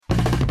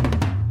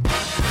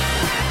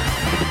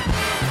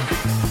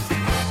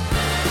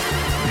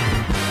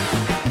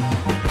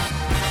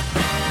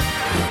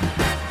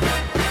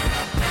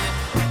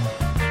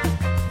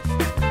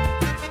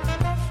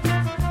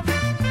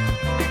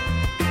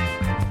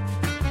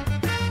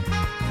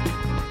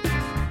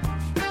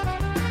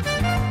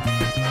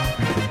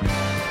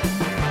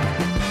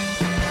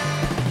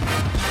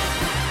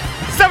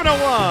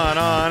1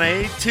 on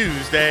a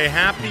Tuesday.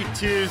 Happy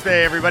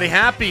Tuesday, everybody.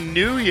 Happy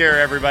New Year,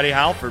 everybody.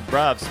 Halford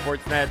Bruff,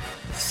 Sportsnet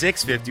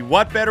 650.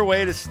 What better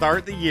way to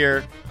start the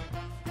year?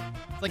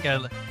 It's like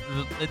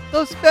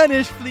those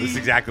Spanish, please. This is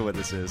exactly what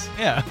this is.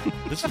 Yeah.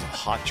 This is a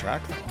hot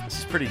track, though. This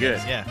is pretty good.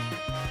 Yeah.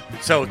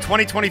 So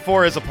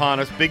 2024 is upon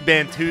us. Big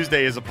Band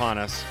Tuesday is upon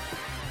us.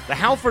 The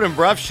Halford and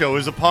Bruff Show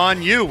is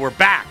upon you. We're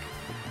back.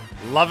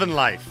 Loving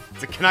life.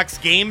 It's a Canucks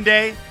game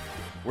day.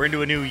 We're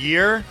into a new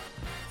year.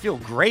 Feel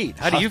great.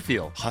 How do you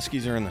feel?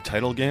 Huskies are in the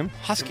title game.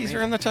 Huskies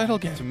are in the title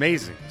game. It's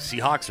amazing.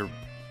 Seahawks are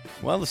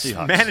The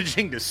Seahawks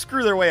managing to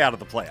screw their way out of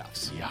the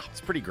playoffs. Yeah.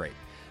 It's pretty great.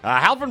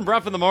 Halford and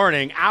Bruff in the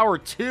morning, hour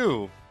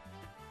 2,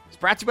 is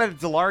brought to you by the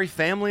Dilawri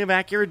family of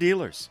Acura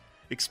dealers.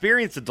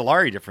 Experience the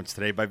Dilawri difference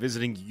today by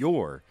visiting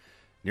your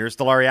nearest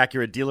Dilawri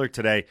Acura dealer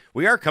today.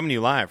 We are coming to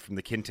you live from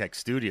the Kintec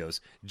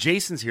studios.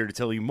 Jason's here to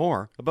tell you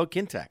more about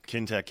Kintec.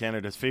 Kintec,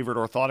 Canada's favorite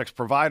orthotics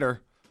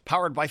provider,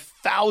 powered by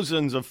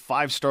thousands of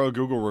 5-star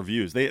Google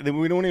reviews. We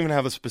don't even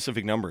have a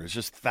specific number. It's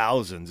just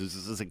thousands.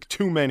 It's like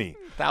too many.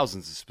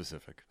 Thousands is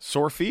specific.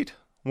 Sore feet?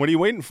 What are you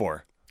waiting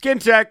for?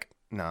 Kintec.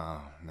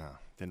 No.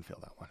 Didn't feel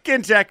that one.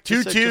 Kintec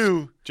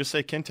 2-2. Just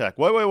say Kintec.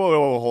 Wait.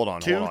 Hold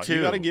on.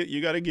 2-2.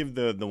 You gotta give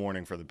the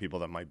warning for the people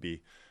that might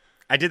be.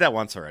 I did that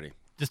once already.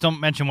 Just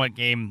don't mention what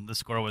game the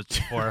score was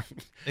before.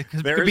 It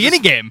could There be is any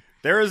game.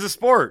 There is a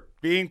sport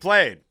being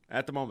played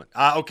at the moment.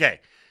 Okay.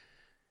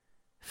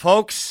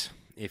 Folks,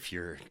 if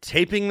you're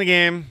taping the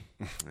game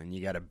and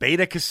you got a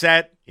beta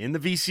cassette in the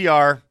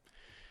VCR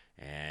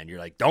and you're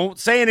like, don't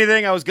say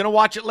anything, I was going to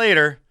watch it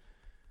later,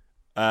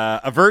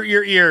 avert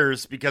your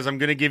ears because I'm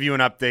going to give you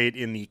an update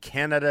in the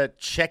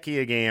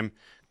Canada-Czechia game,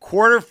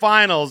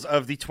 quarterfinals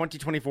of the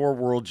 2024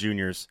 World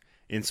Juniors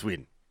in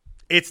Sweden.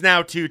 It's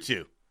now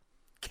 2-2.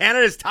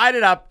 Canada's tied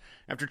it up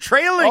after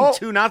trailing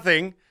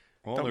 2-0.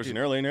 Well, there's an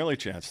early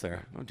chance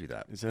there. Don't do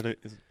that. Is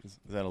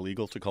that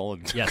illegal to call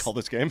Yes. call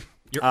this game?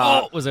 Your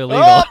was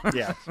illegal.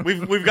 Yeah,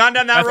 we've gone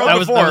down that road that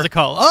before. was a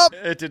call. Up.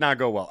 It did not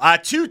go well.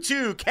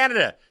 2-2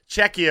 Canada,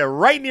 Czechia,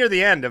 right near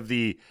the end of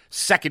the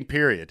second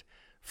period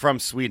from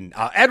Sweden.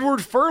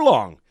 Edward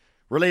Furlong,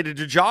 related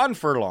to John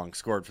Furlong,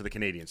 scored for the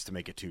Canadians to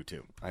make it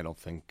 2-2. I don't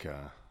think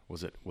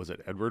was it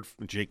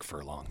Jake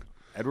Furlong.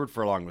 Edward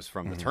Furlong was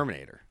from the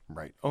Terminator.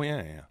 Right. Oh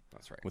yeah.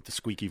 That's right. With the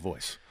squeaky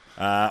voice.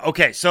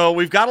 Okay, so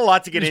we've got a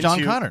lot to get into.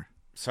 John Connor.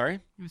 Sorry?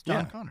 He was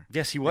John Connor.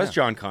 Yes, he was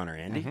John Connor,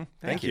 Andy. Mm-hmm.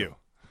 Thank you.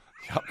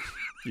 Yep.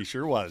 He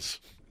sure was.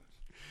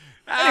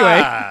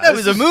 Anyway, that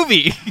was a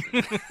movie.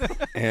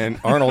 And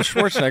Arnold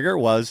Schwarzenegger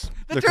was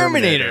The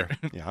Terminator.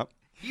 Yep.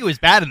 He was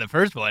bad in the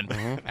first one,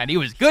 and he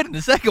was good in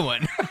the second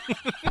one.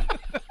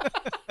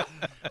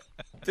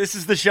 This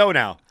is the show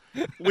now.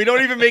 We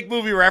don't even make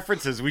movie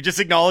references. We just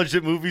acknowledge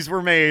that movies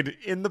were made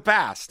in the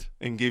past.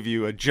 And give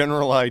you a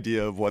general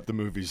idea of what the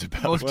movie's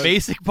about. Most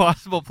basic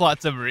possible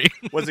plot summary.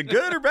 Was it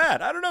good or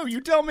bad? I don't know. You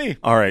tell me.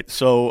 All right,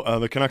 so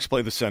the Canucks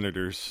play the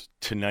Senators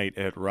tonight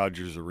at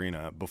Rogers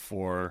Arena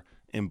before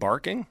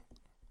embarking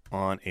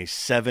on a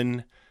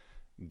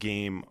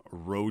 7-game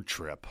road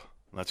trip.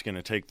 That's going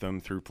to take them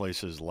through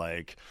places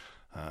like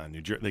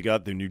they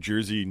got the New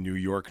Jersey, New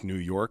York,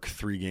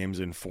 3 games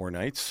in 4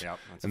 nights. Yep,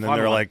 and then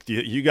they're like,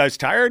 you guys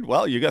tired?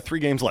 Well, you got 3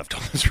 games left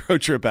on this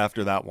road trip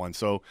after that one.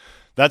 So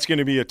that's going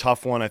to be a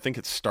tough one. I think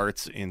it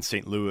starts in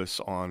St. Louis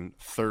on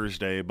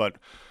Thursday. But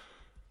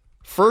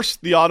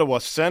first, the Ottawa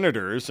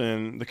Senators,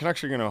 and the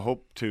Canucks are going to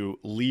hope to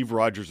leave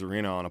Rogers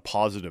Arena on a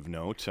positive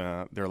note.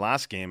 Their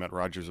last game at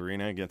Rogers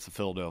Arena against the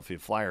Philadelphia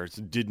Flyers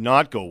did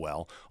not go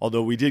well,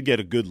 although we did get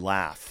a good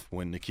laugh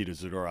when Nikita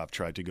Zadorov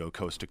tried to go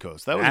coast to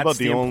coast. That was That's about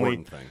the only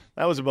important thing.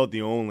 That was about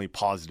the only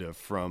positive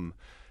from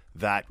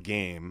that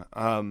game.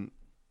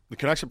 The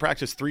Canucks have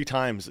practiced 3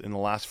 times in the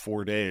last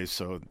 4 days,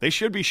 so they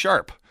should be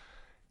sharp.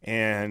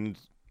 And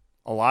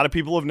a lot of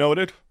people have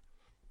noted,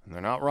 and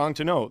they're not wrong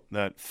to note,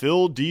 that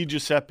Phil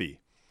DiGiuseppe,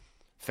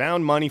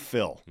 Found Money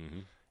Phil,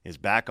 is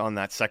back on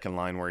that second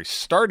line where he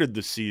started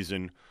the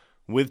season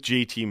with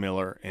JT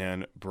Miller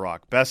and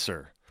Brock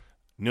Besser.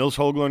 Nils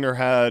Höglander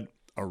had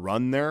a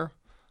run there.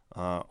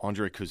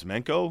 Andrei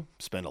Kuzmenko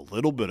spent a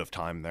little bit of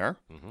time there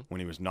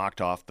when he was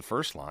knocked off the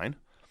first line.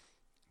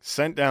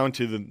 Sent down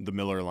to the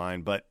Miller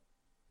line, but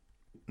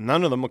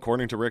none of them,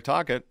 according to Rick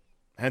Tocchet,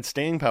 had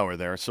staying power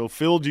there. So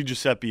Phil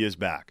DiGiuseppe is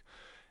back.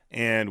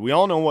 And we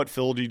all know what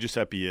Phil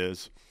DiGiuseppe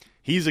is.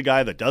 He's a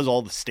guy that does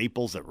all the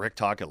staples that Rick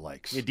Tocchet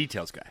likes. A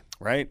details guy.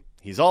 Right?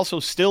 He's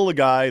also still a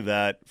guy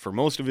that, for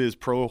most of his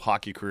pro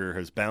hockey career,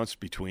 has bounced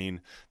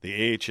between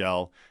the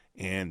AHL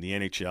and the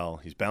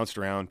NHL. He's bounced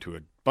around to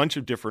a bunch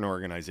of different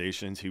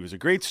organizations. He was a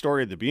great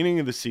story at the beginning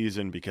of the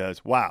season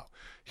because, wow,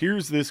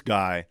 here's this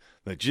guy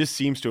that just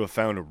seems to have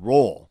found a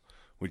role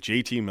with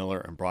JT Miller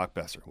and Brock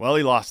Besser. Well,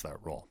 he lost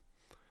that role.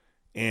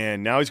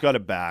 And now he's got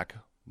it back.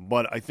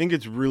 But I think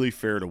it's really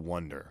fair to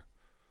wonder.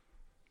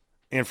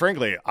 And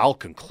frankly, I'll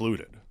conclude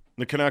it.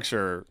 The Canucks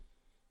are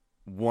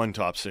one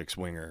top 6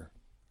 winger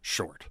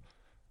short.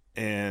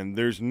 And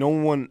there's no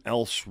one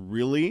else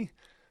really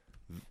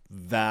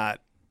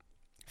that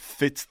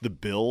fits the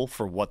bill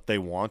for what they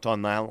want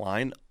on that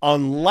line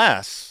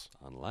unless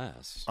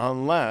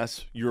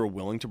Unless you're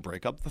willing to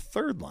break up the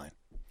third line.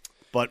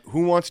 But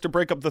who wants to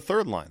break up the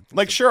third line?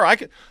 Like, sure, I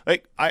could.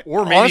 Like,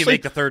 or maybe honestly,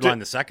 make the third line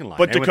the second line.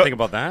 But anyone think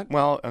about that?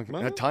 Well,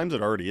 at times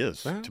it already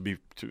is. To be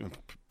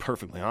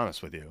perfectly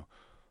honest with you,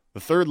 the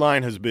third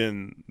line has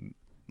been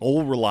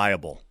all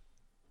reliable.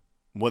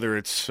 Whether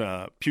it's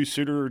Pius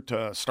Suter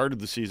started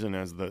the season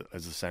as the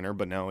center,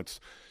 but now it's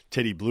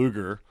Teddy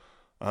Bluger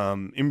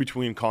in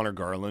between Connor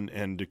Garland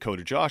and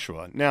Dakota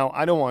Joshua. Now,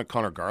 I don't want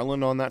Connor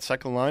Garland on that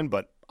second line,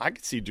 but I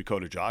could see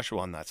Dakota Joshua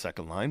on that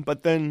second line.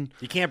 But then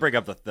you can't break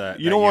up the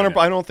you don't want to.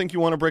 I don't think you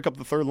want to break up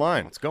the third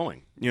line. It's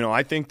going.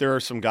 I think there are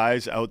some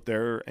guys out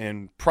there,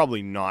 and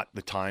probably not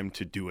the time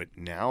to do it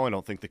now. I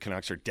don't think the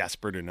Canucks are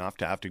desperate enough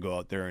to have to go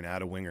out there and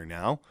add a winger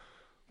now.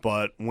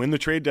 But when the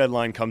trade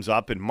deadline comes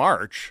up in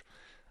March,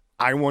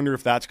 I wonder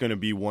if that's going to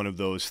be one of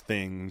those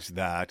things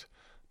that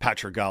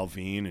Patrick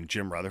Galvin and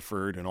Jim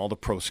Rutherford and all the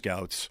pro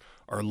scouts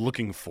are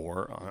looking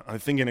for. I'm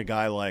thinking a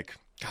guy like,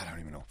 God, I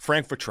don't even know,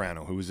 Frank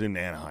Vatrano, who is in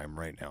Anaheim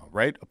right now,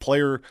 right? A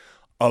player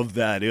of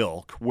that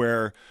ilk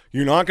where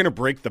you're not going to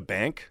break the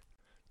bank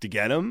to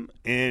get him,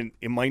 and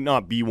it might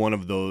not be one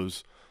of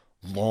those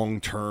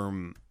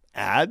long-term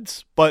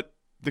ads, but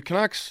the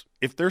Canucks,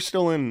 if they're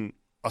still in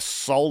a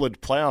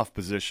solid playoff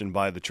position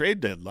by the trade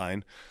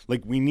deadline,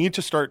 like, we need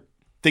to start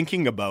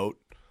thinking about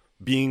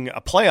being a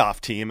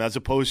playoff team as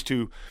opposed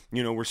to,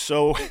 we're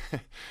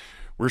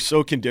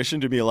so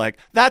conditioned to be like,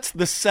 that's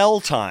the sell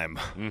time.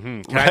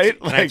 Mm-hmm. Right?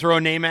 Can I throw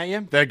a name at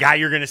you? The guy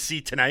you're going to see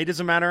tonight, as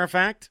a matter of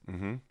fact?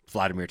 Mm-hmm.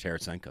 Vladimir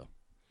Tarasenko.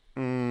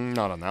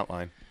 Not on that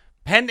line.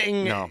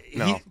 Pending. No.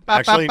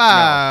 Actually,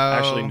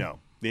 no.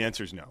 The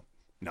answer is no.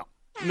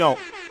 No.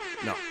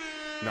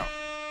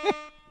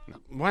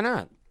 Why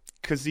not?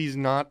 Because he's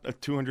not a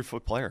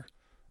 200-foot player.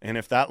 And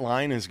if that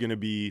line is going to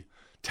be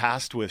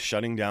tasked with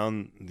shutting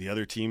down the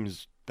other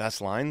team's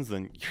best lines,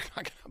 then you're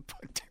not going to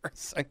put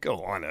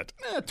Tarasenko on it.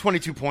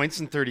 22 points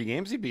in 30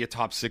 games. He'd be a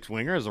top 6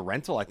 winger as a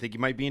rental. I think he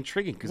might be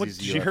intriguing because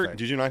he's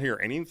did you not hear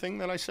anything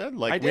that I said?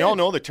 Like, we all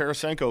know that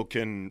Tarasenko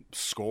can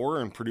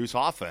score and produce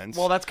offense.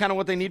 Well, that's kind of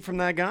what they need from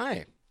that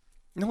guy.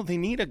 No, they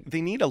need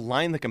a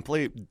line that can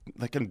play,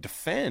 that can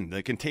defend,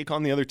 that can take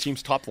on the other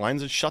team's top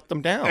lines and shut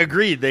them down.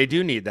 Agreed, they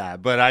do need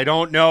that, but I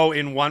don't know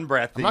in one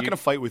breath. I'm not going to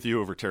fight with you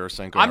over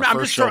Tarasenko. I'm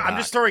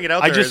just throwing it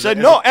out there. I just said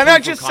no, and I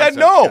just said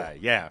no. Guy.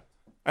 Yeah,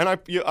 and I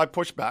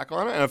pushed back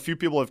on it, and a few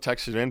people have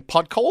texted in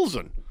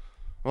Podkolzin.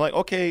 I'm like,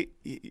 okay,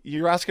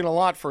 you're asking a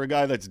lot for a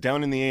guy that's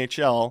down in the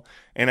AHL,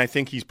 and I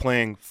think he's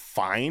playing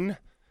fine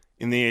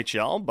in the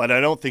AHL, but I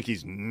don't think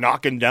he's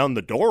knocking down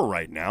the door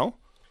right now.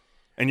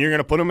 And you're going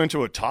to put him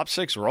into a top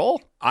 6 role?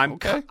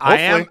 Okay.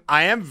 I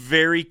am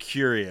very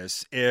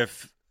curious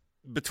if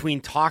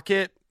between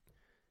Tocchet,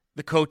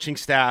 the coaching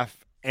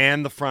staff,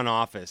 and the front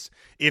office,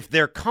 if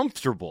they're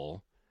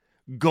comfortable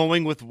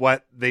going with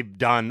what they've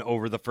done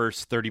over the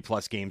first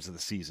 30-plus games of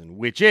the season,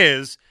 which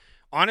is,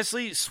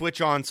 honestly,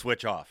 switch on,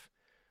 switch off.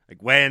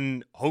 Like,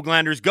 when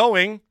Höglander's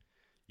going,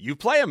 you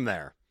play him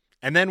there.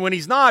 And then when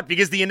he's not,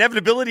 because the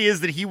inevitability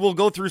is that he will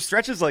go through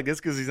stretches like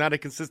this because he's not a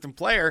consistent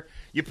player,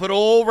 you put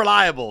old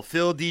reliable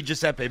Phil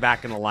DiGiuseppe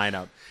back in the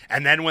lineup.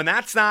 And then when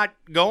that's not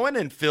going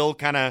and Phil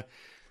kind of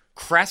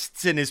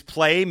crests in his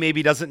play,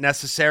 maybe doesn't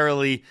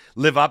necessarily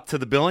live up to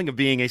the billing of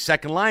being a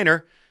second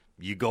liner,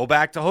 you go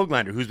back to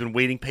Höglander, who's been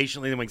waiting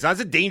patiently in the wings.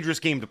 That's a dangerous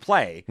game to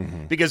play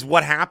because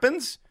what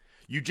happens?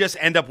 You just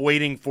end up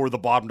waiting for the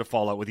bottom to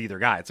fall out with either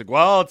guy. It's like,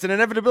 well, it's an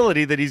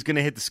inevitability that he's going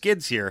to hit the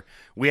skids here.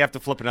 We have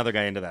to flip another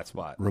guy into that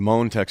spot.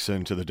 Ramon texts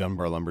into the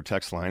Dunbar Lumber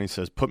text line. He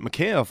says, put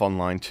Mikheyev on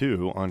line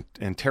 2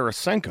 and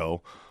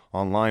Tarasenko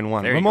on line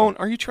 1. Ramon,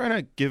 are you trying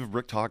to give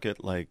Rick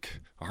Tocchet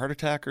like a heart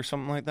attack or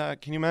something like that?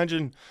 Can you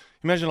imagine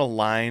a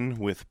line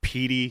with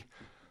Petey,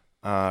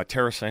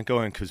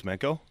 Tarasenko, and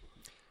Kuzmenko?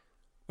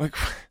 Like,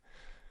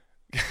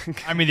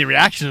 I mean, the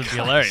reaction would be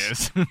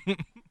hilarious.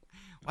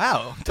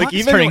 Wow, like,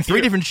 even turning 3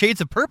 different shades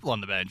of purple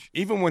on the bench.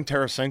 Even when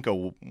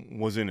Tarasenko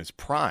was in his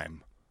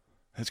prime,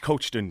 his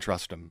coach didn't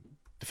trust him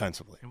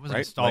defensively. It wasn't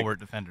right? a stalwart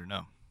defender,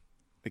 no.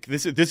 Like,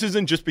 this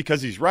isn't just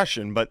because he's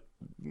Russian, but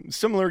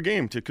similar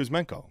game to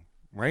Kuzmenko,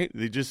 right?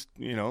 They just,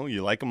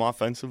 you like him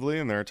offensively,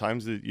 and there are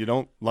times that you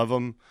don't love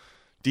him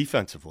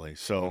defensively.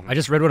 So I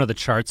just read one of the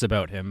charts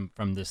about him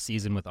from this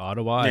season with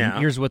Ottawa, and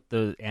here's what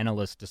the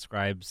analyst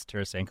describes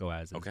Tarasenko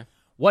as. Okay.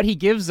 What he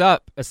gives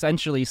up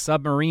essentially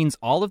submarines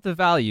all of the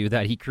value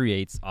that he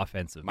creates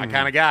offensively. My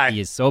kind of guy. He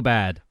is so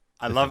bad.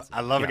 I love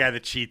a guy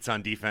that cheats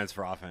on defense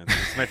for offense.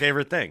 It's my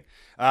favorite thing.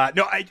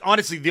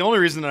 Honestly, the only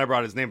reason that I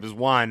brought his name is,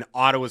 one,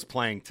 Ottawa's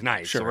playing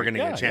tonight, so we're going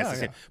to get a chance to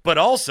see him. But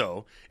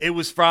also, it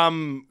was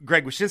from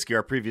Greg Wyshynski,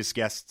 our previous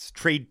guest's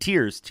Trade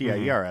Tiers,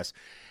 Tiers.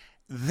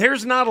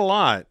 There's not a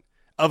lot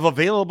of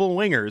available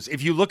wingers.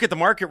 If you look at the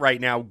market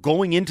right now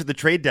going into the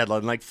trade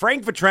deadline, like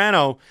Frank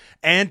Vatrano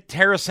and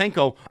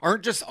Tarasenko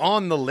aren't just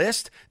on the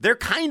list. They're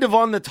kind of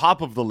on the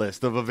top of the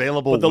list of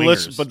available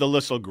wingers. But the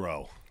list will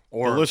grow.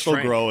 The list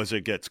will grow as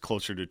it gets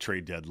closer to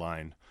trade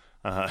deadline.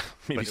 Maybe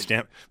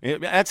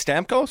at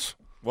Stamkos?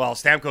 Well,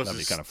 Stamkos That'd be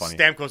is kind of funny.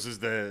 Stamkos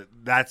is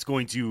that's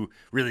going to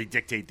really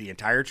dictate the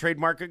entire trade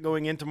market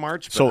going into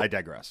March. But I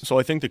digress. So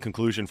I think the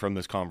conclusion from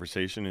this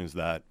conversation is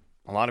that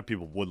a lot of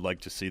people would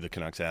like to see the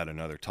Canucks add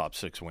another top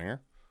 6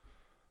 winger,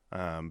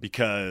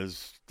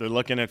 because they're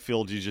looking at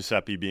Phil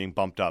DiGiuseppe being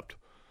bumped up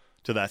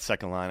to that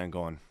second line and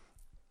going,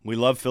 we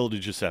love Phil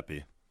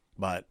DiGiuseppe,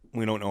 but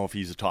we don't know if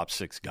he's a top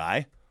 6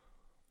 guy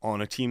on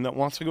a team that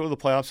wants to go to the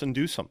playoffs and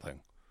do something,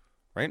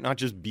 right? Not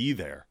just be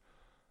there.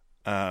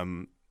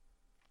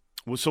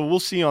 So we'll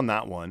see on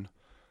that one.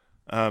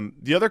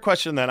 The other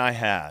question that I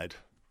had,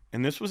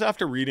 and this was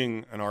after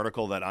reading an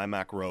article that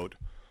IMAC wrote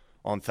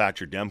on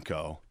Thatcher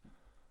Demko.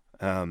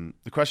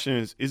 The question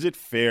is it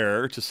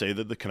fair to say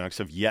that the Canucks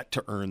have yet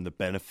to earn the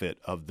benefit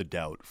of the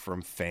doubt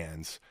from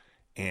fans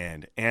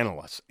and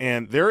analysts?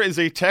 And there is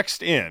a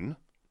text in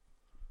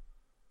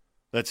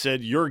that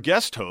said, your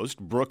guest host,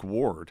 Brooke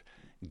Ward,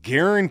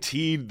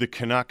 guaranteed the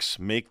Canucks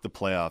make the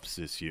playoffs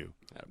this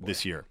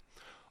year.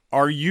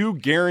 Are you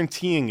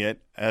guaranteeing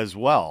it as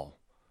well?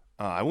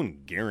 I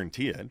wouldn't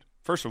guarantee it.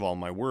 First of all,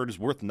 my word is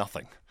worth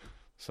nothing.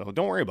 So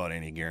don't worry about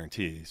any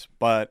guarantees.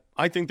 But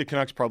I think the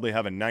Canucks probably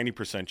have a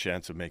 90%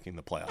 chance of making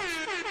the playoffs.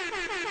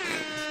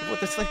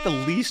 That's like the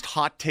least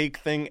hot take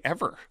thing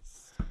ever.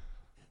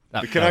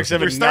 The Canucks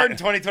have We're starting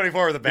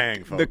 2024 with a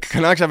bang, folks. The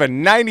Canucks have a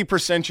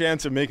 90%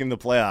 chance of making the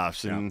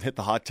playoffs and hit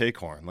the hot take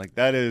horn. Like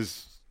that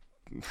is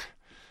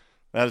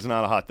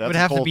not a hot. That's it would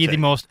have to be take. The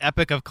most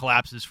epic of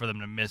collapses for them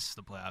to miss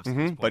the playoffs. At this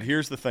point. But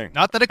here's the thing.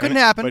 Not that it couldn't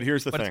happen. But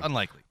here's the thing. It's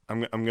unlikely.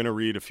 I'm going to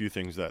read a few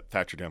things that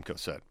Thatcher Demko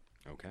said.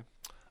 Okay.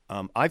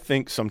 I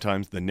think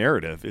sometimes the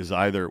narrative is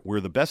either we're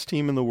the best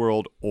team in the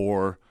world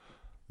or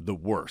the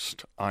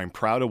worst. I'm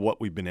proud of what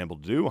we've been able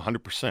to do,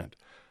 100%.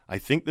 I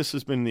think this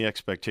has been the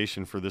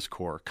expectation for this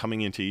core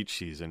coming into each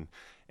season,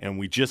 and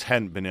we just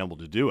hadn't been able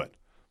to do it.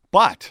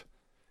 But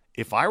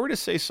if I were to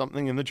say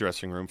something in the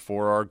dressing room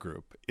for our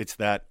group, it's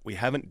that we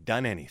haven't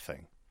done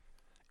anything.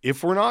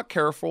 If we're not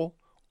careful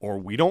or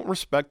we don't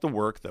respect the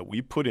work that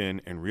we put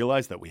in and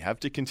realize that we have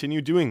to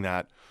continue doing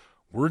that,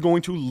 we're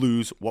going to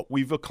lose what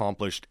we've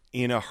accomplished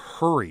in a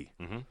hurry.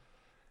 Mm-hmm.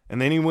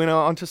 And then he went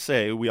on to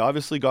say, we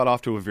obviously got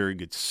off to a very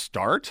good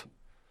start,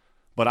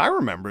 but I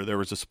remember there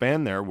was a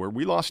span there where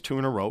we lost 2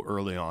 in a row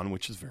early on,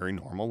 which is very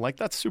normal. Like,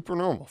 that's super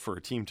normal for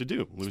a team to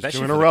do, lose especially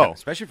 2 in a row.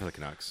 Especially for the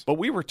Canucks. But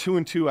we were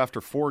 2-2 after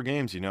 4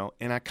 games,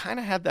 and I kind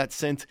of had that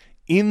sense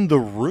in the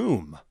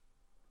room,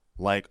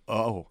 like,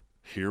 oh,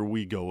 here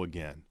we go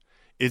again.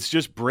 It's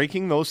just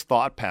breaking those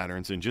thought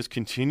patterns and just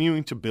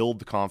continuing to build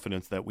the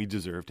confidence that we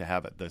deserve to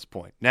have at this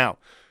point. Now,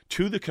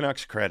 to the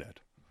Canucks' credit,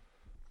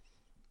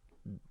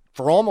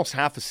 for almost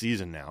half a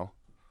season now,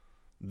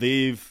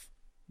 they've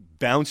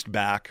bounced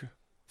back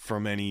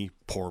from any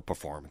poor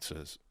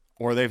performances,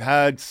 or they've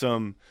had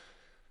some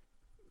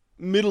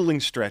middling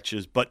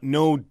stretches, but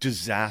no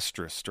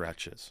disastrous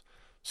stretches.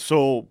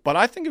 So, but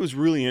I think it was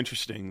really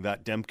interesting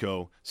that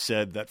Demko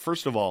said that,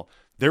 first of all,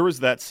 there was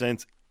that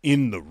sense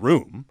in the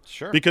room.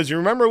 Sure. Because you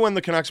remember when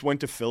the Canucks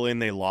went to Philly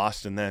and they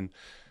lost, and then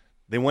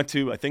they went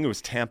to, I think it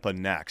was Tampa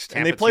next.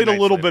 And they played a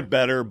little bit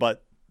better,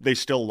 but they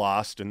still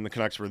lost, and the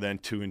Canucks were then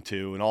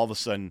 2-2. And all of a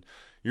sudden,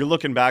 you're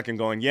looking back and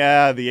going,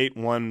 yeah, the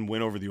 8-1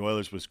 win over the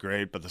Oilers was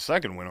great, but the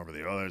second win over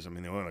the Oilers, I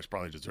mean, the Oilers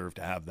probably deserved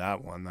to have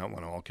that one. That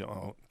one all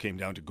came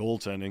down to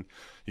goaltending.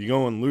 You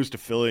go and lose to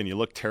Philly, and you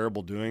look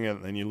terrible doing it,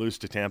 and then you lose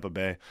to Tampa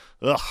Bay.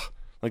 Ugh,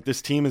 like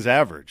this team is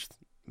average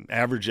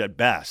at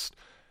best.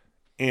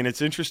 And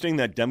it's interesting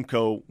that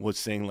Demko was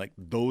saying like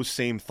those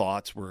same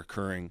thoughts were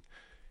occurring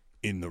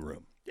in the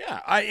room. Yeah,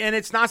 and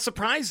it's not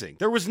surprising.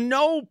 There was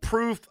no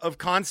proof of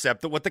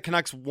concept that what the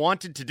Canucks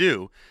wanted to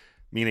do,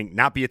 meaning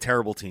not be a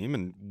terrible team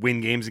and win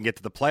games and get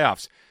to the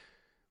playoffs,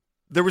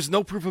 there was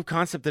no proof of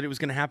concept that it was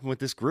going to happen with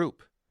this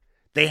group.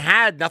 They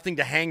had nothing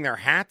to hang their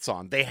hats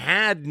on. They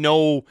had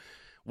no,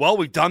 well,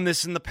 we've done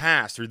this in the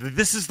past, or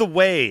this is the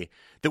way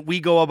that we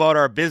go about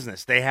our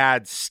business. They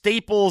had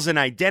staples and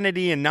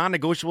identity and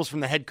non-negotiables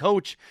from the head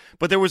coach,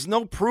 but there was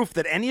no proof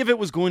that any of it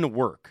was going to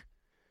work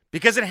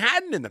because it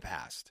hadn't in the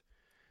past.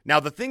 Now,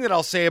 the thing that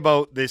I'll say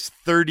about this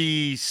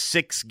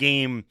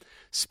 36-game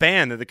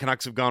span that the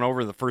Canucks have gone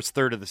over in the first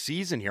third of the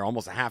season here,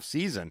 almost a half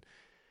season,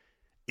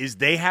 is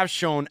they have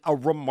shown a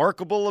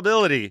remarkable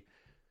ability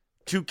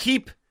to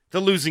keep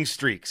the losing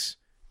streaks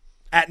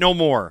at no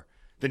more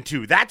than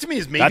 2. That, to me,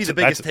 is maybe the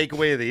biggest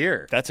takeaway of the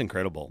year. That's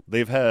incredible.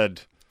 They've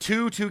had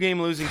 2-game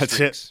losing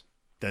streaks.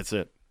 That's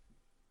it.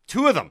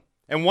 2 of them.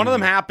 And one of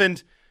them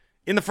happened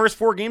in the first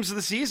 4 games of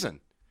the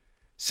season.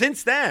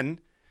 Since then,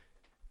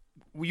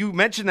 you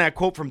mentioned that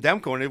quote from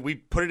Demko, and we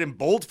put it in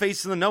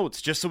boldface in the notes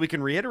just so we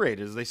can reiterate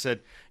it. As they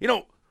said,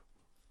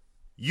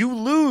 you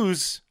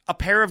lose a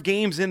pair of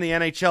games in the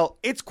NHL,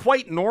 it's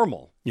quite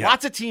normal. Yeah.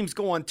 Lots of teams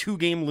go on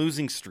 2-game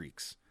losing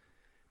streaks.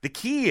 The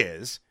key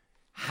is,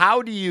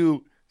 how do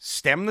you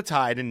stem the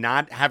tide and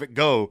not have it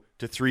go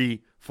to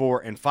 3, 4,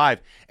 and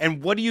 5?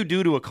 And what do you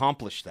do to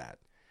accomplish that?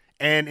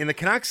 And in the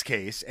Canucks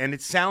case, and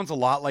it sounds a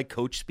lot like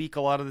coach speak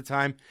a lot of the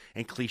time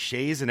and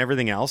cliches and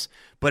everything else,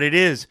 but it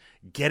is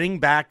getting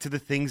back to the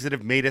things that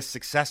have made us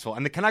successful.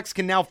 And the Canucks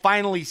can now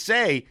finally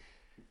say,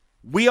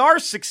 we are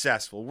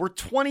successful. We're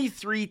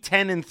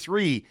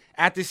 23-10-3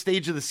 at this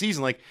stage of the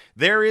season. Like,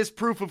 there is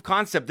proof of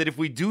concept that if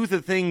we do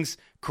the things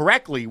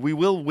correctly, we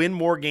will win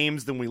more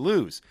games than we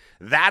lose.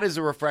 That is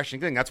a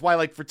refreshing thing. That's why,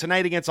 like, for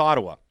tonight against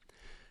Ottawa,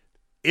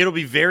 it'll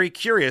be very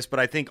curious, but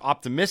I think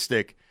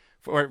optimistic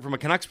from a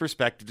Canucks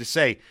perspective to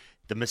say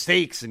the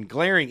mistakes and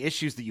glaring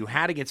issues that you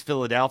had against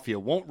Philadelphia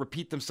won't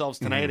repeat themselves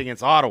tonight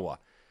against Ottawa.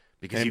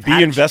 Because and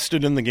be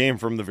invested in the game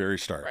from the very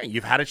start. Right,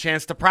 you've had a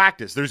chance to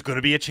practice. There's going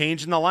to be a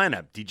change in the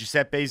lineup.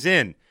 DiGiuseppe's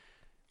in.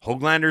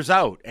 Hoaglander's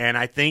out. And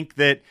I think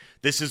that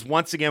this is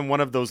once again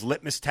one of those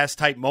litmus test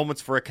type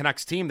moments for a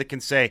Canucks team that can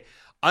say,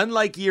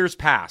 unlike years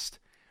past,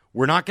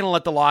 we're not going to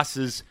let the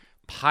losses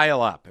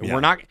pile up. And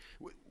we're not.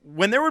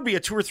 When there would be a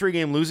 2 or 3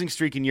 game losing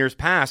streak in years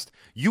past,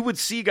 you would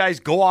see guys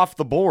go off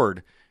the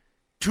board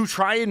to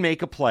try and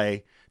make a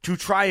play, to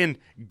try and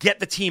get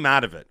the team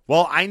out of it.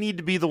 Well, I need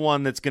to be the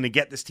one that's going to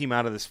get this team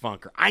out of this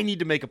funk, or I need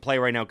to make a play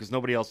right now because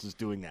nobody else is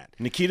doing that.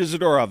 Nikita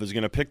Zadorov is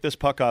going to pick this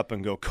puck up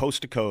and go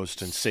coast to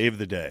coast and save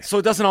the day. So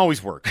it doesn't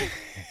always work.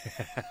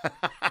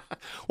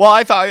 Well,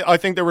 I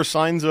think there were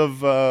signs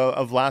of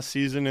last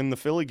season in the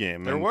Philly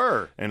game. There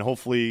were. And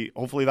hopefully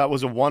that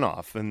was a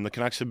one-off. And the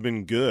Canucks have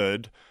been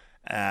good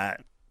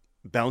at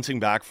bouncing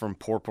back from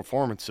poor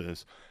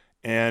performances.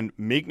 And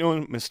make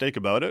no mistake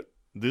about it,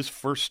 this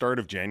first start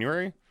of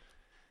January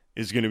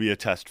is going to be a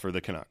test for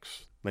the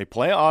Canucks. They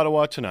play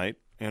Ottawa tonight,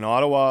 and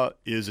Ottawa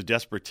is a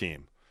desperate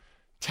team.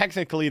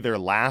 Technically, they're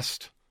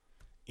last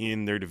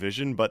in their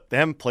division, but they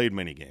haven't played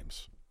many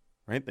games,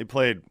 right? They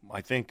played,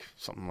 I think,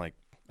 something like,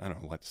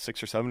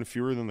 6 or 7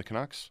 fewer than the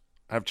Canucks?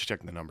 I have to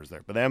check the numbers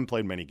there, but they haven't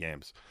played many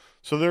games.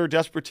 So they're a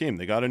desperate team.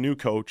 They got a new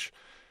coach,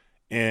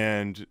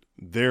 and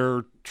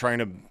they're trying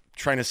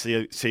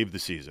to save the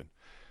season.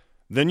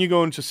 Then you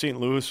go into St.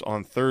 Louis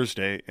on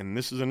Thursday, and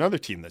this is another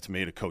team that's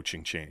made a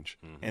coaching change,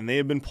 and they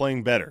have been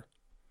playing better.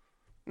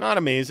 Not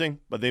amazing,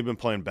 but they've been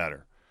playing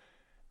better.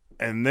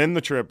 And then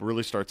the trip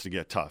really starts to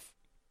get tough.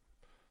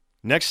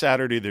 Next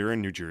Saturday, they're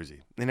in New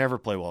Jersey. They never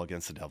play well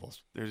against the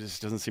Devils. There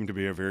just doesn't seem to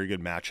be a very good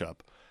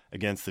matchup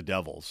against the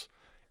Devils.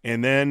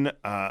 And then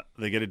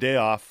they get a day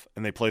off,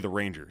 and they play the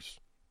Rangers,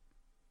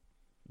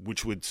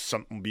 which would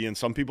be in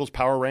some people's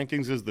power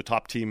rankings as the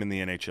top team in the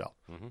NHL.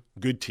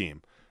 Good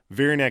team.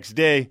 Very next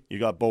day, you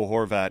got Bo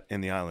Horvat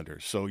and the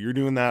Islanders. So you're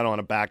doing that on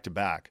a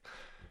back-to-back.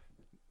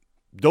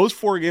 Those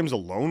 4 games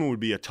alone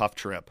would be a tough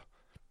trip.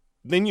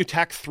 Then you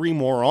tack 3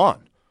 more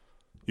on.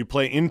 You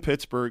play in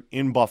Pittsburgh,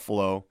 in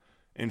Buffalo,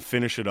 and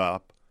finish it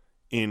up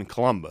in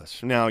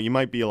Columbus. Now, you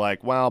might be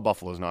like, well,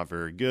 Buffalo's not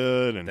very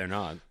good. And they're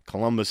not.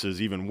 Columbus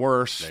is even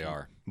worse. They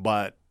are.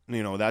 But,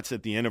 that's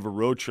at the end of a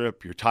road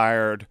trip. You're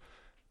tired.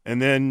 And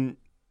then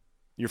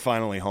you're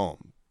finally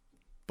home.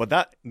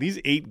 But these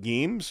 8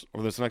 games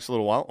over this next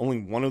little while, only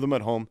 1 of them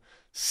at home,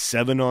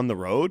 7 on the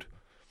road.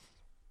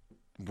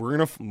 We're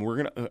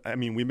gonna. I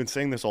mean, we've been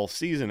saying this all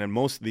season, and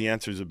most of the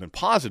answers have been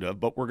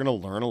positive. But we're gonna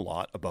learn a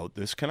lot about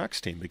this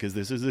Canucks team because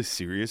this is a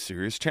serious,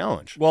 serious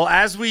challenge. Well,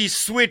 as we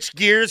switch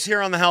gears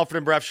here on the Halford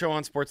and Breff Show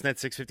on Sportsnet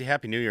 650,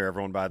 Happy New Year,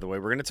 everyone! By the way,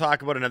 we're gonna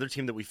talk about another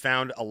team that we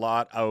found a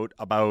lot out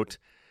about,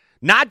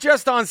 not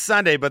just on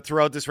Sunday, but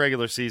throughout this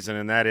regular season,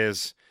 and that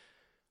is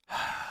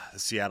the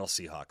Seattle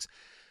Seahawks.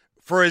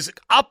 For as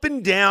up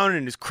and down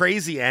and as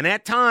crazy and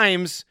at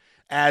times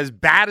as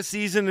bad a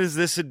season as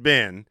this had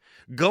been,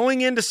 going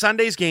into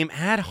Sunday's game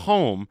at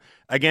home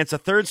against a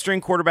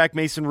third-string quarterback,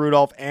 Mason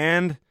Rudolph,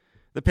 and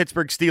the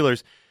Pittsburgh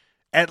Steelers,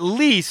 at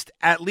least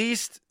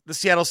the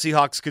Seattle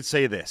Seahawks could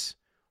say this: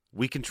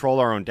 we control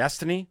our own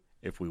destiny.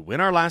 If we win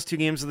our last 2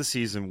 games of the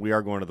season, we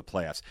are going to the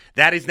playoffs.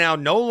 That is now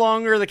no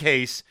longer the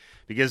case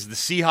because the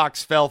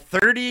Seahawks fell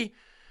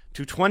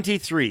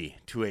 30-23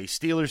 to a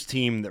Steelers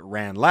team that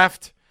ran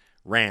left,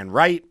 ran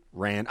right,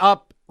 ran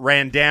up,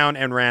 ran down,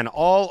 and ran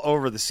all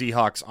over the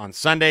Seahawks on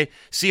Sunday.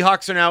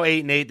 Seahawks are now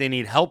 8-8. They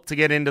need help to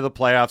get into the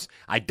playoffs.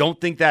 I don't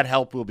think that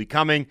help will be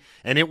coming,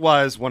 and it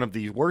was one of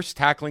the worst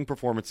tackling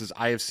performances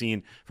I have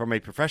seen from a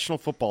professional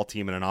football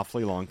team in an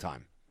awfully long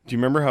time. Do you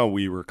remember how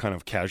we were kind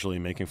of casually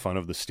making fun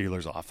of the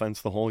Steelers'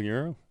 offense the whole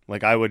year?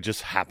 Like, I would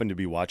just happen to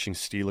be watching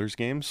Steelers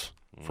games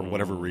for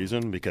whatever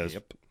reason because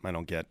I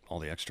don't get all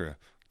the extra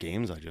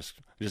games. I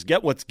just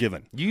get what's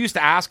given. You used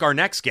to ask our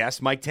next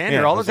guest, Mike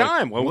Tanner, all the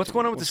time, what's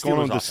going on with the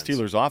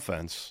Steelers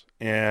offense?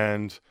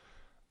 And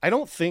I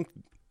don't think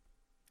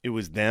it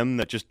was them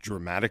that just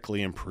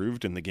dramatically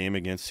improved in the game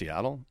against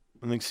Seattle.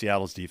 I think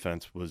Seattle's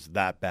defense was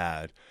that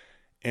bad.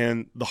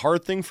 And the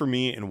hard thing for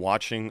me in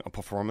watching a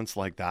performance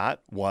like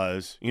that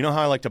was, you know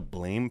how I like to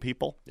blame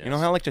people? Yes. You know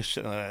how I like to,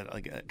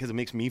 because it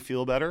makes me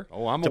feel better?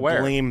 Oh, I'm aware.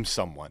 To blame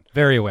someone.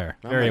 Very aware.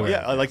 Very aware.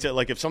 Yeah, I like to,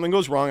 if something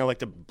goes wrong, I like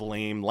to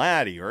blame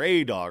Laddie or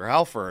A-Dog or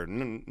Halford.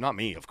 Not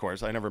me, of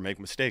course. I never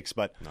make mistakes.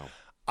 But no.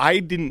 I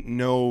didn't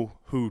know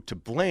who to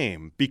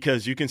blame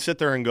because you can sit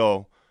there and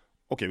go,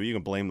 okay, well, you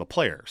can blame the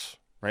players,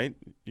 right?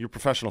 You're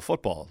professional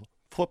football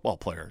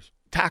players.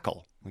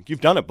 Tackle. Like, you've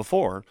done it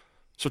before.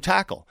 So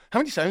tackle. How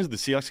many times did the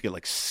Seahawks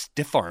get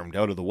stiff-armed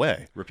out of the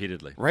way?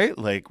 Repeatedly. Right?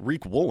 Like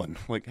Reek Woolen.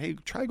 Like, hey,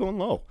 try going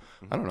low.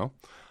 I don't know.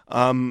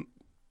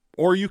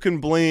 Or you can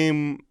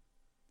blame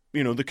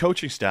the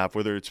coaching staff,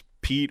 whether it's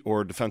Pete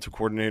or defensive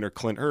coordinator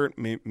Clint Hurt,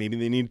 maybe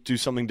they need to do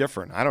something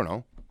different. I don't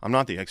know. I'm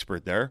not the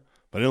expert there,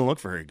 but it didn't look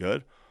very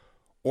good.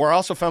 Or I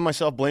also found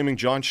myself blaming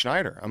John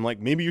Schneider. I'm like,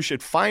 maybe you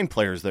should find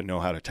players that know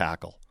how to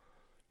tackle.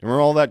 Remember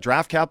all that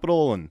draft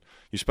capital and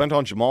you spent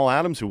on Jamal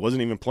Adams, who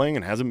wasn't even playing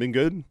and hasn't been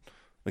good?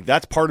 Like,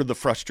 that's part of the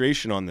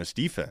frustration on this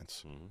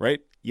defense, right?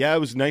 Yeah, it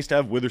was nice to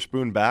have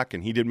Witherspoon back,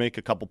 and he did make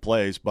a couple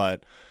plays,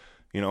 but,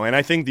 and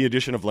I think the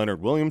addition of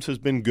Leonard Williams has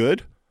been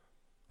good.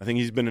 I think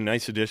he's been a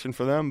nice addition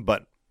for them,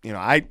 but,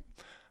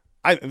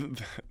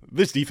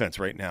 this defense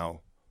right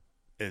now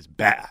is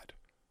bad,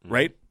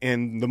 right?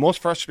 And the most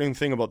frustrating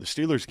thing about the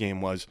Steelers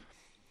game was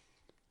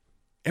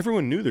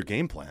everyone knew their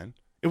game plan.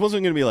 It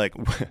wasn't going to be like,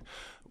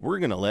 we're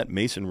going to let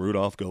Mason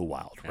Rudolph go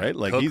wild, right?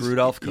 Like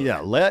Rudolph cook. Yeah,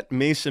 let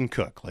Mason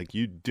cook. Like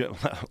you did.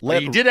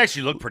 He did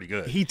actually look pretty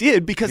good. He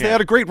did because they had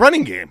a great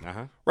running game,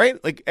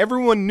 right? Like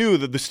everyone knew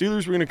that the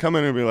Steelers were going to come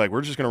in and be like,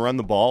 we're just going to run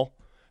the ball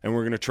and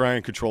we're going to try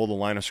and control the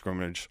line of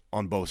scrimmage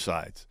on both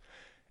sides.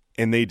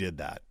 And they did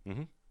that.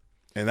 And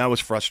that was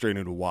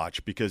frustrating to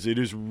watch because it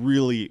is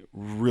really,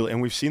 really,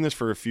 and we've seen this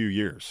for a few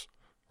years,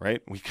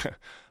 right?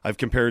 I've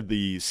compared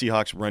the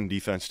Seahawks run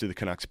defense to the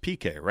Canucks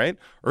PK, right?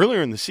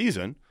 Earlier in the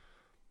season,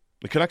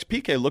 the Canucks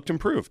PK looked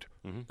improved.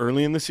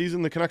 Early in the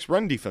season, the Canucks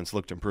run defense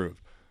looked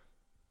improved.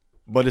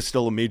 But it's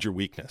still a major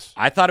weakness.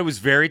 I thought it was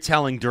very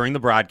telling during the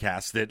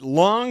broadcast that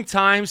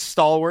longtime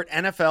stalwart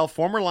NFL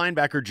former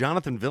linebacker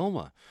Jonathan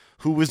Vilma,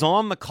 who was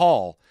on the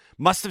call,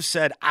 must have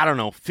said,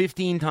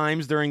 15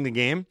 times during the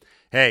game,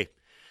 hey,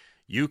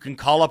 you can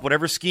call up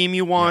whatever scheme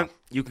you want. Yeah.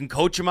 You can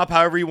coach them up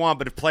however you want,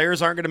 but if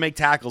players aren't going to make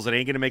tackles, it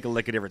ain't going to make a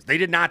lick of difference. They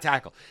did not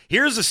tackle.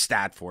 Here's a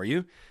stat for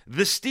you.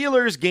 The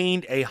Steelers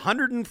gained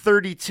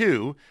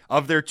 132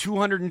 of their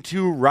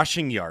 202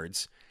 rushing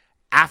yards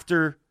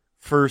after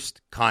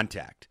first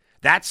contact.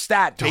 That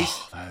stat, that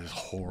is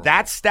horrible.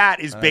 That stat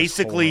is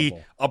basically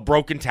a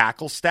broken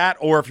tackle stat,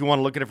 or if you want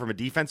to look at it from a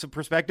defensive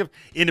perspective,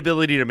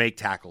 inability to make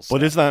tackles.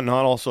 But is that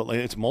not also,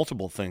 it's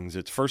multiple things.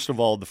 It's first of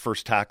all, the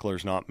first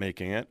tackler's not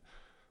making it,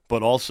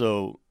 but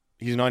also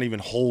he's not even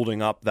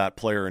holding up that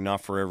player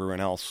enough for everyone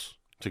else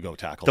to go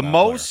tackle the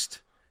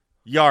most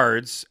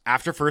yards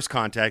after first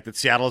contact that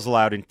Seattle has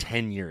allowed in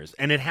 10 years.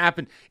 And it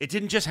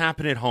didn't just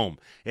happen at home.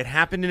 It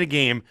happened in a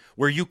game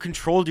where you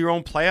controlled your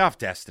own playoff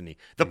destiny.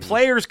 The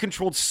players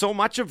controlled so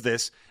much of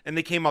this, and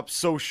they came up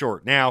so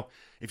short. Now,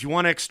 if you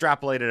want to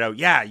extrapolate it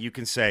out, you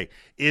can say,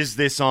 is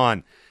this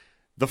on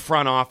the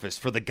front office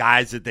for the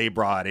guys that they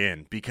brought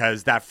in?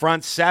 Because that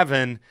front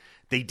seven,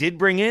 they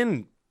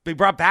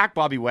brought back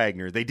Bobby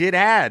Wagner. They did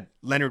add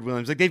Leonard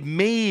Williams. Like, they've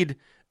made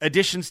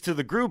additions to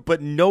the group,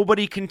 but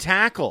nobody can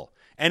tackle.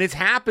 And it's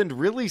happened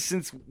really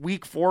since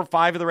week 4 or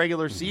 5 of the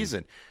regular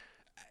season.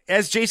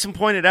 As Jason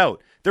pointed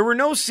out, there were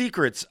no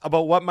secrets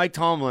about what Mike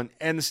Tomlin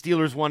and the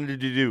Steelers wanted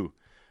to do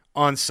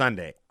on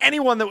Sunday.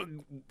 Anyone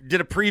that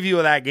did a preview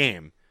of that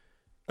game,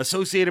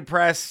 Associated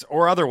Press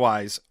or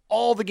otherwise,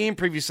 all the game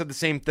previews said the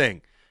same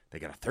thing. They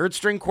got a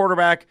third-string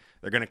quarterback.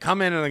 They're going to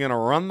come in and they're going to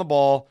run the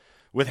ball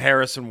with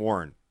Harris and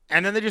Warren.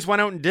 And then they just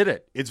went out and did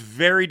it. It's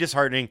very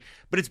disheartening,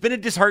 but it's been a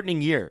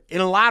disheartening year.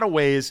 In a lot of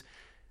ways,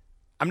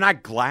 I'm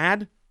not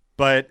glad,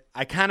 but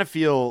I kind of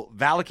feel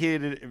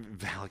vindicated and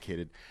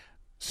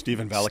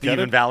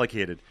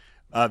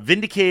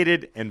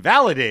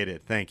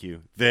validated, thank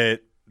you, that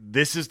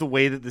this is the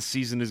way that the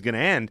season is going to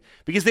end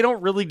because they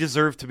don't really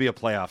deserve to be a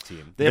playoff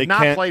team. They have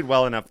not played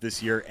well enough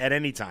this year at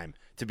any time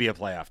to be a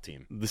playoff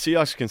team. The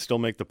Seahawks can still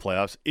make the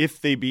playoffs if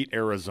they beat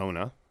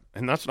Arizona.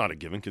 And that's not a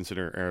given,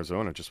 considering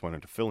Arizona just went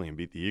into Philly and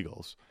beat the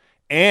Eagles.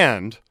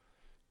 And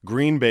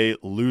Green Bay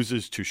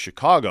loses to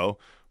Chicago,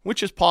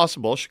 which is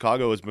possible.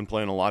 Chicago has been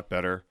playing a lot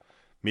better.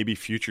 Maybe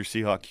future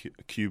Seahawks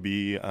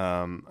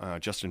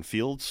QB Justin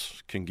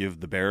Fields can give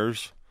the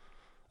Bears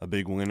a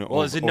big win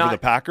over the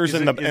Packers.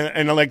 And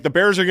the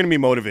Bears are going to be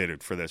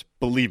motivated for this.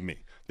 Believe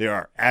me, they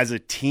are. As a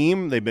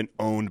team, they've been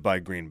owned by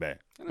Green Bay.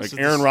 Like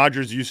Aaron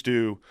Rodgers used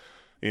to,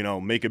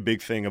 make a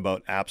big thing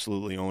about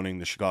absolutely owning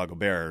the Chicago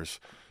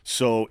Bears.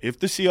 So if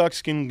the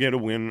Seahawks can get a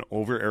win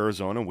over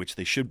Arizona, which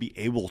they should be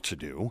able to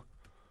do,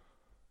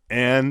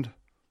 and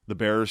the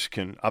Bears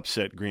can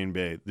upset Green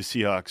Bay, the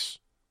Seahawks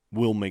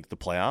will make the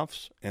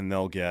playoffs, and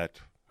they'll get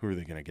 – who are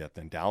they going to get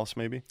then? Dallas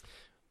maybe?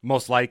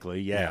 Most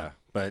likely, yeah.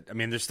 But,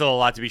 there's still a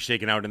lot to be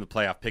shaken out in the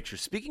playoff picture.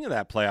 Speaking of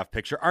that playoff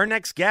picture, our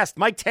next guest,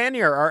 Mike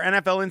Tanier, our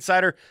NFL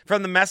insider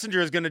from The Messenger,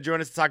 is going to join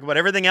us to talk about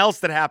everything else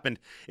that happened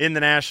in the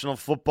National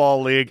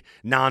Football League,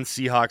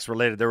 non-Seahawks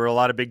related. There were a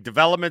lot of big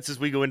developments as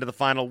we go into the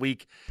final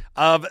week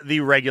of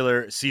the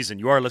regular season.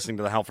 You are listening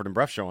to the Halford and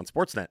Bruff Show on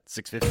Sportsnet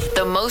 650.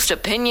 The most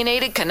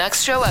opinionated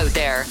Canucks show out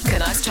there.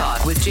 Canucks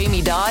Talk with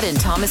Jamie Dodd and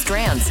Thomas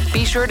Drance.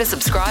 Be sure to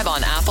subscribe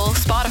on Apple,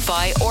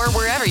 Spotify, or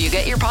wherever you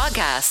get your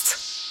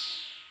podcasts.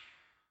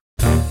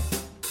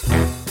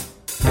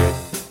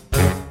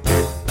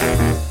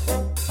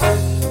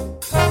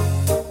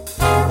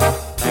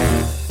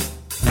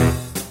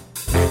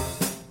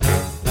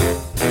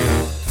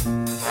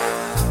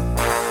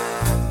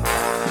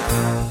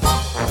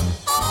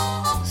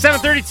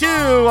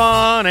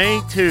 on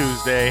a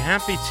Tuesday.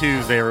 Happy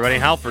Tuesday, everybody.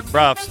 Halford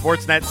Bruff,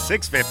 Sportsnet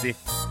 650.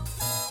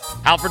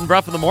 Halford and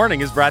Bruff in the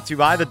Morning is brought to you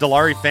by the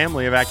Dilawri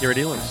family of Acura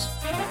dealers.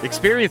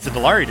 Experience the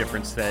Dilawri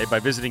difference today by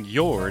visiting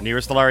your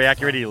nearest Dilawri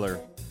Acura dealer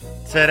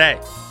today.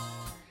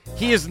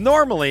 He is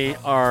normally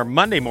our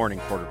Monday morning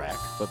quarterback,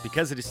 but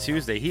because it is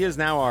Tuesday, he is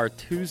now our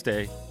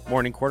Tuesday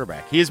morning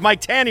quarterback. He is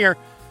Mike Tanier,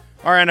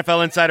 our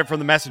NFL insider from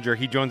The Messenger.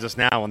 He joins us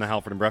now on the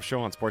Halford and Bruff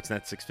Show on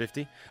Sportsnet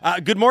 650.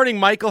 Good morning,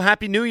 Michael.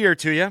 Happy New Year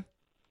to you.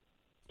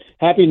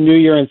 Happy New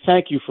Year, and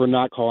thank you for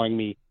not calling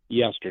me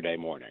yesterday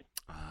morning.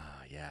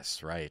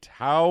 Yes, right.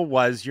 How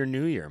was your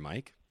New Year,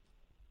 Mike?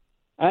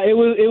 It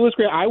was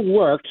great. I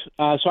worked,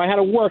 so I had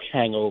a work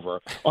hangover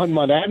on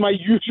Monday. I had my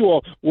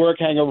usual work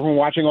hangover from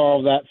watching all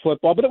of that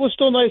football, but it was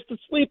still nice to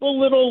sleep a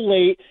little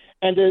late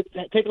and to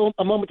take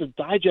a moment to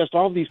digest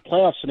all of these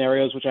playoff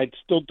scenarios, which I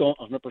still don't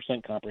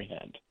 100%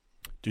 comprehend.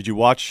 Did you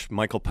watch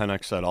Michael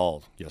Penix at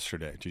all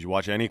yesterday? Did you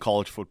watch any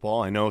college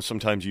football? I know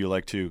sometimes you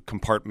like to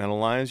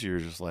compartmentalize. You're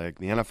just like,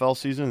 the NFL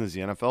season is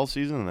the NFL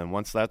season, and then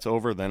once that's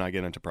over, then I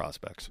get into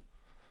prospects.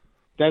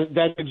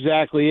 That's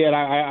exactly it.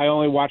 I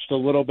only watched a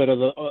little bit of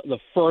the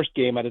first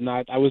game.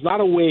 I was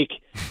not awake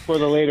for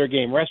the later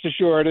game. Rest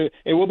assured,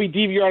 it will be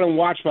DVR'd and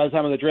watched by the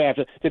time of the draft.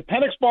 Did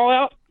Penix ball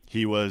out?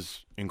 He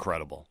was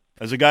incredible.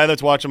 As a guy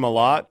that's watched him a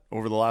lot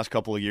over the last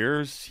couple of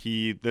years,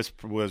 this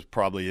was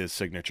probably his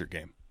signature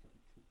game.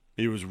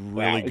 He was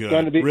really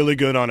good, really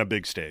good on a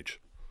big stage.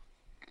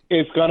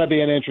 It's going to be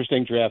an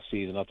interesting draft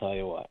season, I'll tell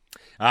you what.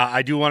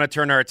 I do want to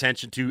turn our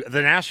attention to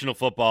the National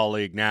Football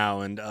League now,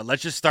 and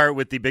let's just start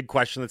with the big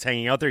question that's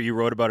hanging out there. You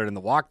wrote about it in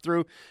the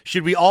walkthrough.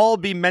 Should we all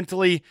be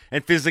mentally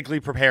and physically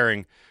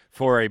preparing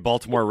for a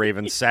Baltimore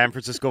Ravens, San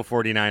Francisco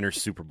 49ers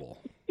Super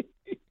Bowl?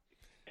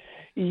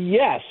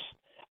 Yes.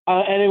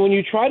 And then when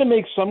you try to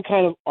make some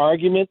kind of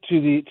argument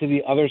to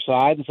the other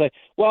side and say,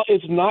 well,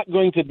 it's not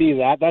going to be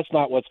that, that's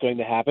not what's going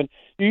to happen,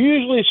 you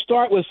usually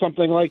start with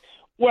something like,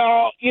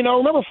 well,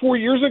 remember 4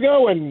 years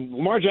ago when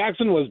Lamar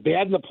Jackson was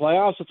bad in the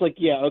playoffs? It's like,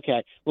 yeah,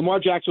 okay, Lamar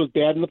Jackson was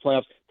bad in the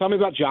playoffs. Tell me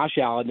about Josh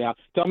Allen now.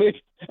 Tell me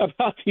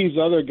about these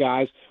other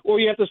guys. Or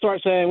you have to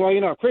start saying, well,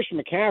 if Christian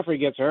McCaffrey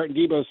gets hurt and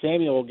Deebo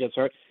Samuel gets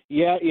hurt,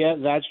 yeah,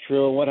 that's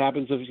true. And what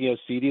happens if,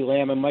 CeeDee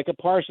Lamb and Micah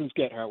Parsons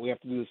get hurt? We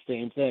have to do the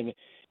same thing.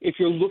 If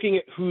you're looking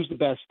at who's the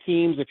best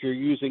teams, if you're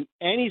using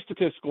any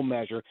statistical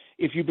measure,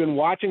 if you've been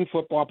watching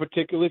football,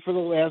 particularly for the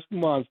last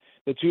month,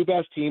 the two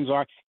best teams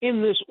are,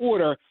 in this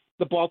order,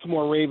 the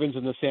Baltimore Ravens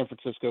and the San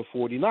Francisco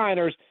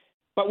 49ers.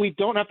 But we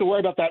don't have to worry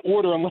about that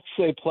order unless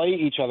they play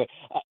each other.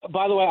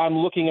 By the way, I'm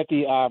looking at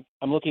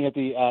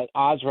the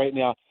odds right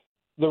now.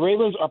 The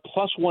Ravens are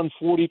plus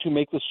 140 to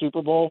make the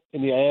Super Bowl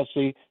in the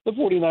AFC. The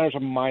 49ers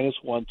are minus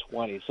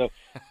 120. So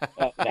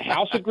the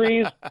house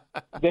agrees,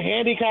 the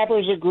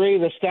handicappers agree,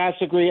 the stats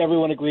agree,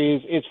 everyone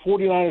agrees. It's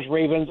 49ers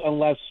Ravens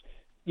unless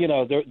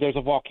there's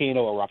a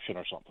volcano eruption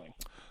or something.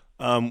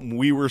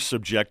 We were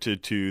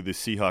subjected to the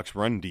Seahawks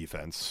run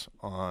defense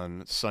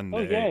on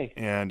Sunday,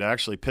 and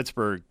actually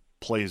Pittsburgh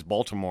plays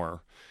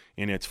Baltimore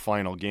in its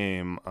final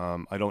game.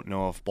 I don't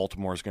know if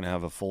Baltimore is going to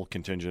have a full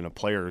contingent of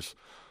players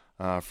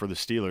for the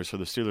Steelers, so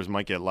the Steelers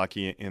might get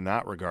lucky in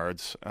that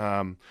regards.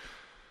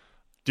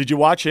 Did you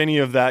watch any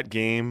of that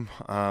game?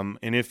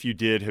 And if you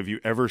did, have you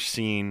ever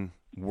seen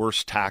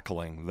worse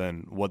tackling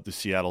than what the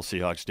Seattle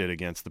Seahawks did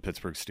against the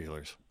Pittsburgh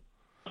Steelers?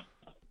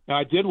 Now,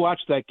 I did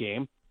watch that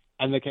game,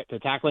 and the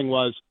tackling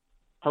was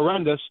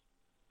horrendous.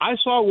 I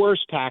saw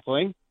worse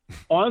tackling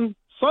on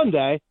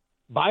Sunday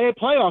by a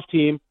playoff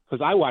team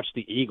because I watched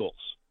the Eagles.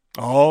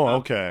 Oh,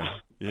 okay.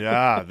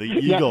 Yeah, the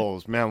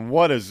Eagles, man.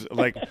 What is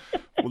like?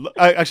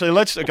 I do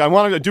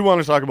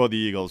want to talk about the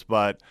Eagles,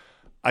 but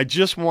I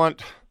just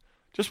want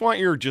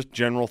your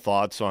general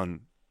thoughts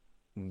on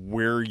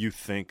where you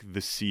think the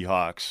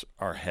Seahawks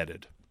are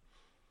headed.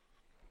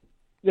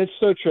 It's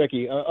so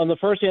tricky. On the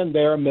first hand,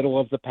 they're a middle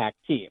of the pack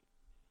team,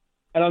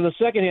 and on the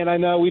second hand, I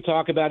know we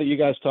talk about it. You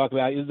guys talk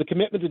about it. Is the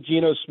commitment to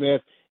Geno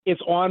Smith?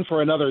 It's on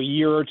for another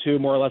year or two,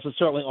 more or less. It's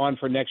certainly on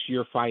for next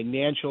year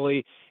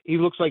financially. He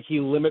looks like he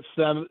limits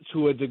them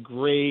to a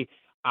degree.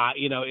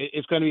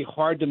 It's going to be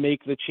hard to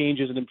make the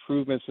changes and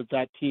improvements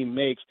that team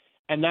makes,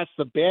 and that's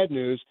the bad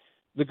news.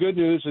 The good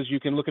news is you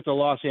can look at the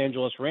Los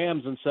Angeles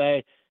Rams and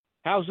say,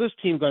 how's this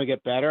team going to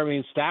get better? I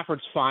mean,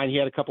 Stafford's fine. He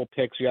had a couple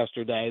picks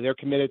yesterday. They're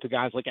committed to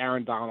guys like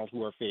Aaron Donald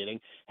who are fading.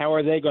 How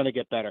are they going to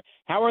get better?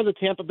 How are the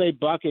Tampa Bay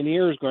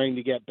Buccaneers going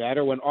to get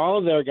better when all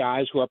of their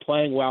guys who are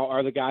playing well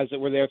are the guys that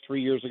were there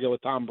 3 years ago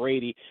with Tom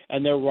Brady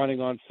and they're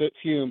running on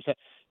fumes?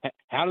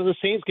 How do the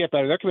Saints get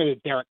better? They're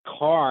committed to Derek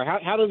Carr.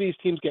 How do these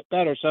teams get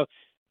better? So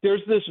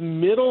there's this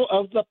middle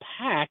of the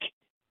pack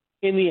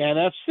in the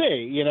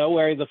NFC,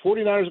 where the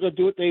 49ers are going to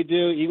do what they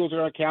do, Eagles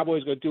are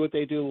Cowboys are going to do what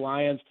they do,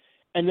 Lions,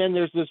 and then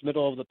there's this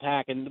middle of the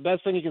pack. And the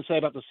best thing you can say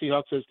about the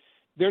Seahawks is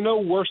they're no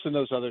worse than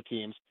those other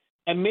teams.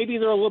 And maybe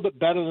they're a little bit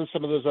better than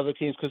some of those other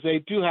teams because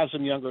they do have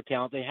some younger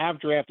talent. They have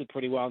drafted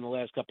pretty well in the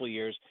last couple of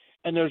years.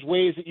 And there's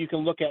ways that you can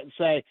look at and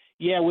say,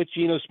 yeah, with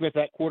Geno Smith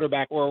at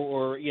quarterback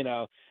or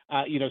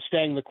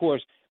staying the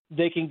course,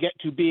 they can get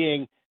to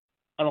being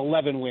an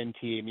 11-win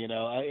team,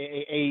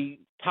 a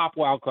top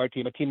wild card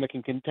team, a team that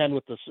can contend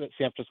with the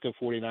San Francisco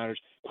 49ers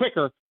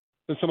quicker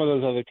than some of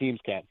those other teams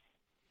can.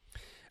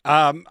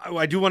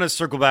 I do want to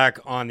circle back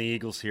on the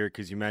Eagles here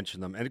because you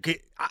mentioned them. And okay,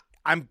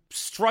 I'm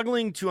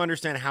struggling to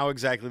understand how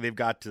exactly they've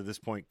got to this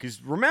point.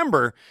 Because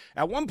remember,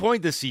 at one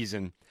point this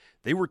season,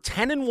 they were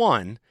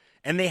 10-1,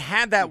 and they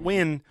had that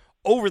win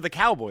over the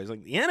Cowboys.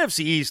 Like, the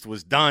NFC East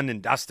was done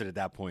and dusted at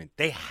that point.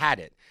 They had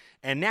it.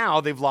 And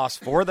now they've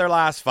lost 4 of their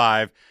last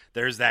 5.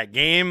 There's that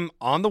game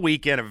on the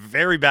weekend, a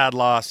very bad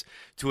loss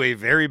to a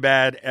very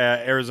bad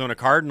Arizona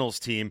Cardinals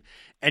team.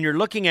 And you're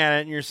looking at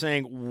it and you're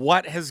saying,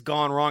 what has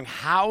gone wrong?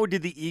 How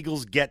did the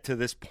Eagles get to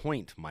this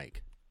point,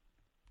 Mike?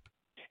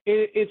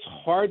 It's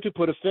hard to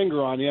put a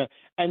finger on you.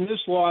 And this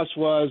loss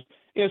was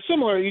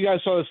similar. You guys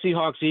saw the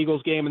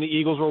Seahawks-Eagles game, and the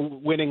Eagles were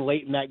winning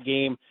late in that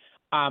game.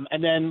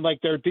 And then,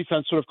 their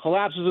defense sort of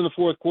collapses in the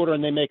fourth quarter,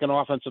 and they make an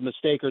offensive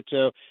mistake or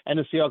two, and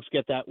the Seahawks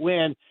get that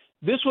win.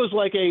 This was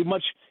like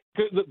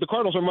the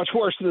Cardinals are much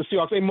worse than the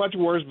Seahawks, a much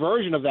worse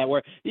version of that,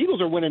 where the Eagles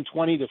are winning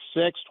 20-6,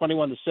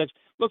 21-6.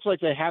 Looks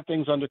like they have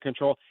things under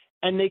control,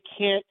 and they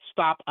can't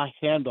stop a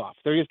handoff.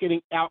 They're just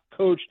getting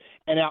out-coached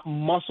and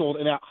out-muscled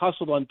and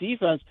out-hustled on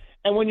defense.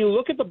 And when you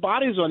look at the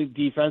bodies on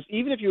defense,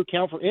 even if you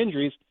account for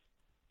injuries,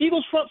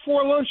 Eagles front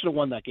four alone should have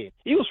won that game.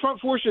 Eagles front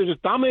four should have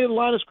just dominated the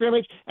line of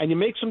scrimmage, and you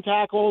make some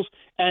tackles,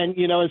 and,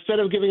 instead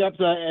of giving up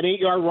an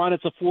 8-yard run,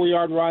 it's a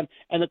 4-yard run,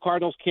 and the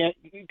Cardinals can't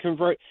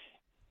convert.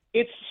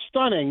 It's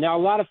stunning. Now,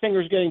 a lot of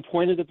fingers getting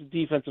pointed at the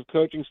defensive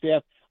coaching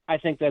staff. I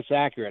think that's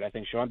accurate. I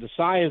think Sean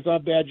Desai has done a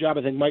bad job.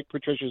 I think Mike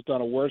Patricia's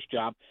done a worse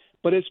job.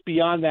 But it's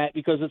beyond that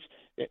because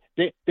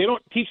they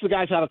don't teach the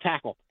guys how to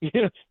tackle.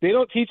 They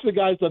don't teach the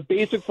guys the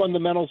basic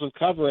fundamentals of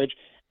coverage.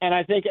 And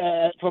I think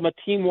from a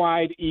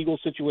team-wide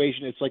Eagles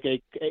situation, it's like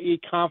a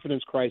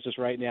confidence crisis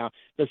right now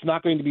that's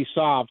not going to be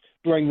solved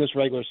during this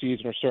regular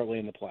season or certainly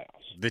in the playoffs.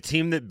 The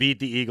team that beat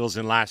the Eagles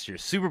in last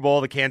year's Super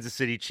Bowl, the Kansas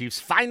City Chiefs,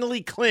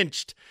 finally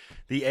clinched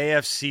the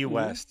AFC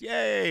West.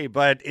 Yay!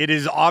 But it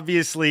is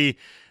obviously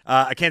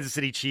a Kansas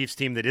City Chiefs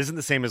team that isn't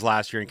the same as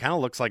last year and kind of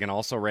looks like an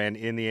also-ran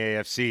in the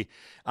AFC.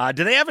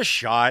 Do they have a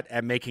shot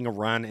at making a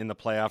run in the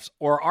playoffs,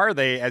 or are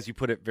they, as you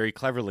put it very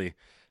cleverly,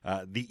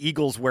 the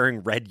Eagles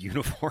wearing red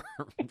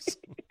uniforms?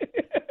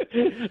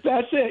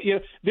 That's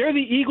it. They're the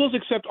Eagles,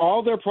 except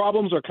all their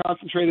problems are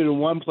concentrated in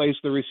one place: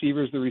 the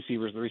receivers.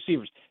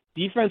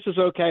 Defense is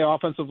okay.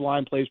 Offensive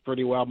line plays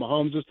pretty well.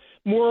 Mahomes is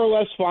more or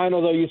less fine,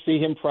 although you see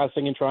him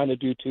pressing and trying to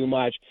do too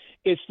much.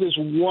 It's this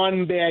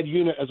one bad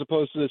unit as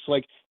opposed to this,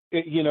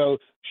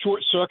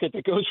 short circuit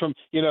that goes from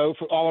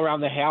all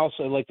around the house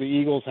like the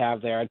Eagles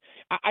have there. And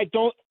I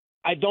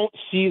don't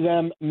see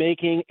them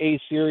making a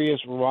serious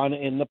run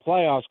in the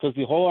playoffs because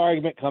the whole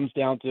argument comes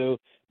down to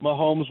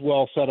Mahomes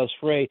will set us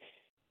free.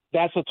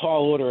 That's a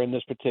tall order in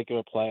this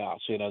particular playoffs.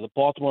 The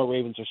Baltimore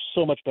Ravens are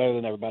so much better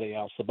than everybody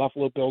else. The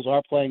Buffalo Bills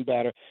are playing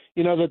better.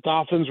 The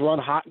Dolphins run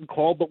hot and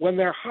cold, but when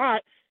they're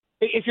hot,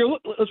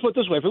 let's put it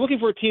this way. If you're looking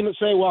for a team that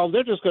say, well,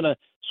 they're just going to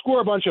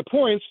score a bunch of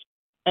points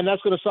and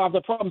that's going to solve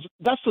the problems,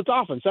 that's the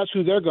Dolphins. That's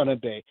who they're going to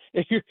be.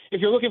 If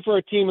you're looking for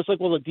a team, it's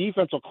like, well, the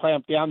defense will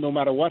clamp down no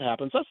matter what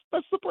happens.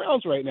 That's the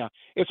Browns right now.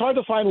 It's hard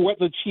to find what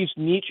the Chiefs'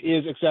 niche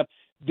is, except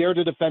they're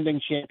the defending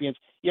champions.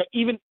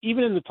 Even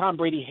in the Tom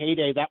Brady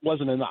heyday, that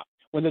wasn't enough.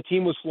 When the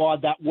team was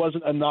flawed, that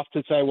wasn't enough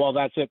to say, well,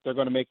 that's it. They're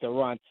going to make their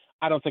run.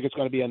 I don't think it's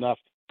going to be enough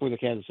for the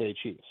Kansas City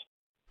Chiefs.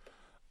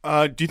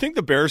 Do you think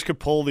the Bears could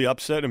pull the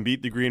upset and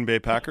beat the Green Bay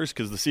Packers?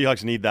 Because the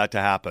Seahawks need that to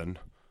happen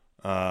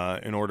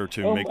in order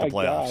to make the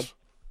playoffs.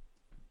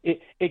 God.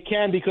 It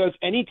can, because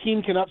any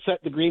team can upset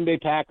the Green Bay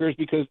Packers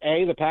because,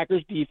 A, the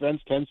Packers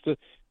defense tends to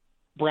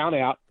brown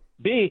out.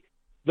 B,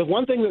 the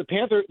one thing that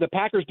the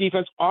Packers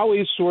defense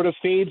always sort of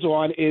fades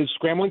on is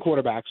scrambling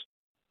quarterbacks.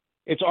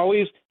 It's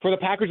always, for the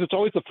Packers, it's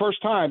always the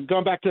first time,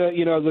 going back to,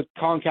 the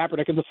Colin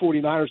Kaepernick and the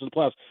 49ers in the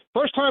playoffs.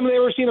 First time they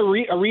ever seen a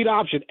read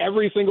option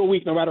every single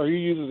week, no matter who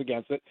uses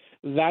against it.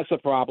 That's a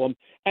problem.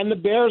 And the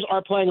Bears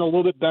are playing a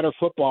little bit better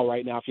football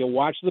right now. If you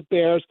watch the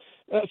Bears,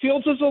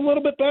 Fields is a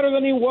little bit better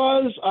than he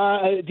was.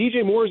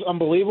 DJ Moore is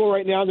unbelievable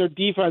right now. Their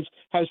defense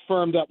has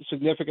firmed up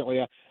significantly.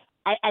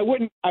 I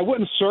wouldn't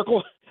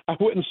circle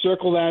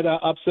that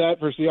upset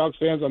for Seahawks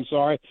fans. I'm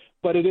sorry,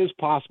 but it is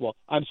possible.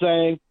 I'm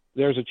saying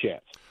there's a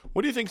chance.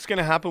 What do you think is going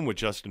to happen with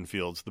Justin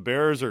Fields? The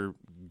Bears are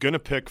going to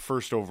pick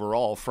first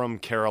overall from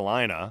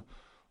Carolina.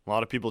 A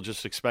lot of people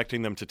just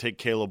expecting them to take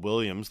Caleb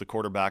Williams, the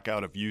quarterback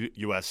out of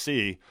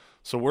USC.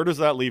 So where does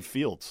that leave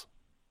Fields?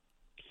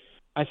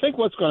 I think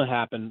what's going to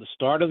happen, the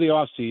start of the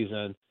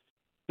offseason,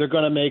 they're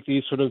going to make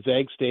these sort of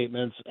vague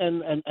statements,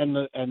 and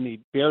the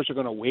Bears are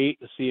going to wait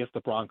to see if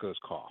the Broncos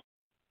call.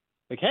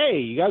 Like, hey,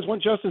 you guys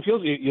want Justin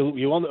Fields?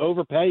 You want to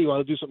overpay? You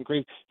want to do something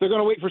crazy? They're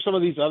going to wait for some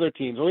of these other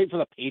teams. They're waiting for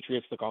the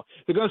Patriots to call.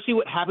 They're going to see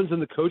what happens in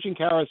the coaching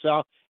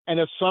carousel. And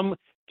if some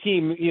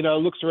team,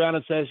 looks around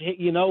and says, hey,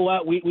 you know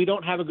what? We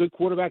don't have a good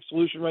quarterback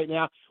solution right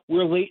now.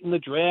 We're late in the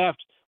draft.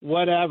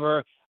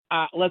 Whatever.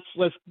 Let's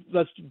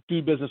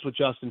do business with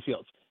Justin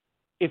Fields.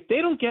 If they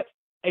don't get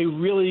a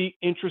really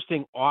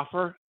interesting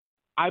offer,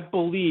 I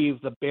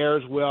believe the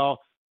Bears will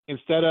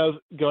instead of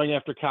going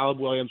after Caleb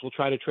Williams, we'll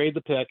try to trade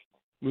the pick,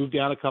 move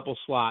down a couple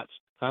slots,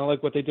 kind of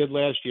like what they did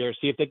last year,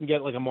 see if they can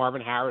get like a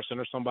Marvin Harrison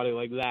or somebody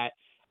like that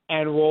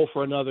and roll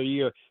for another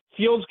year.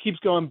 Fields keeps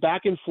going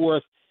back and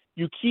forth.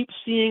 You keep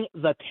seeing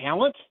the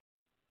talent,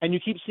 and you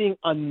keep seeing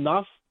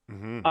enough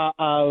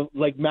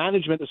like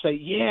management to say,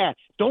 yeah,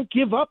 don't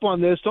give up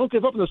on this. Don't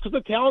give up on this because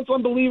the talent's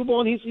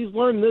unbelievable, and he's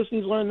learned this and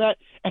he's learned that.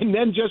 And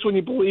then just when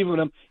you believe in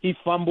him, he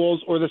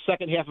fumbles or the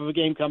second half of a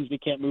game comes and he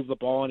can't move the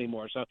ball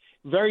anymore. So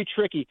very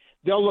tricky.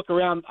 They'll look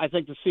around, I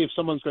think, to see if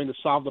someone's going to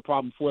solve the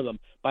problem for them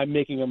by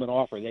making them an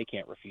offer they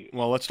can't refuse.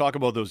 Well, let's talk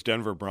about those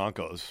Denver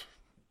Broncos.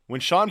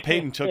 When Sean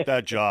Payton took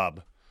that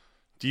job,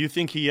 do you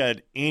think he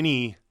had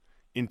any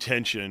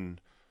intention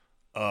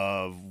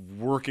of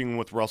working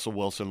with Russell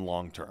Wilson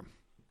long term?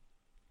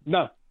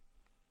 No.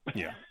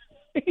 Yeah.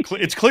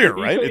 It's clear,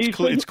 right?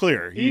 It's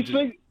clear. He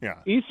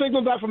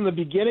signaled that from the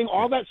beginning.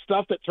 All that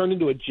stuff that turned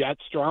into a Jets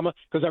drama,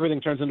 because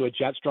everything turns into a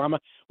Jets drama,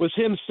 was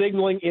him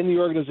signaling in the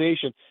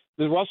organization.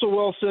 The Russell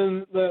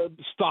Wilson the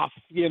stuff,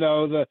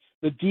 the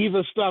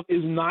diva stuff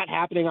is not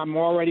happening. I'm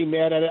already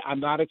mad at it. I'm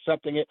not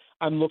accepting it.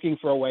 I'm looking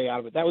for a way out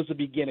of it. That was the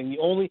beginning.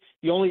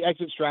 The only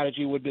exit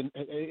strategy would have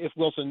been if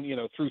Wilson,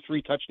 threw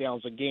 3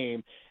 touchdowns a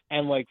game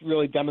and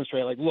really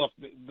demonstrate, look,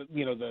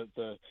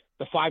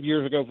 the 5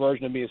 years ago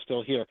version of me is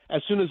still here.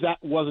 As soon as that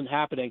wasn't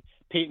happening,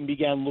 Peyton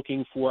began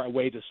looking for a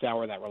way to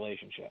sour that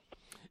relationship.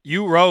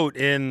 You wrote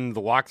in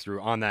the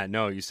walkthrough on that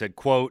note, you said,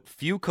 quote,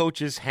 few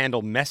coaches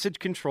handle message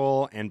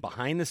control and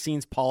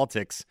behind-the-scenes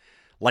politics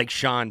like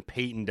Sean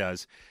Payton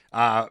does.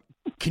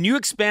 Can you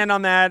expand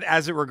on that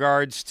as it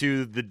regards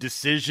to the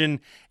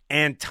decision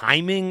and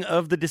timing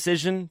of the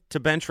decision to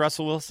bench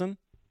Russell Wilson?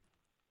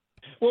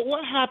 Well,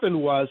 what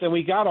happened was, and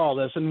we got all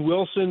this, and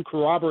Wilson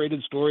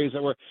corroborated stories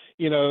that were,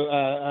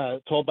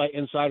 told by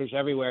insiders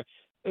everywhere.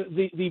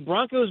 The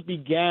Broncos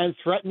began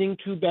threatening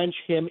to bench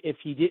him if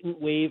he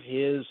didn't waive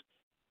his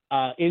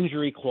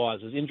injury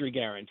clauses, injury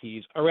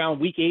guarantees, around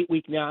week 8,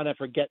 week 9, I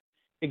forget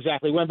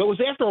exactly when, but it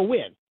was after a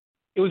win.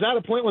 It was at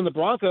a point when the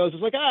Broncos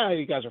was like,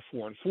 you guys are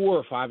 4-4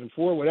 or 5-4,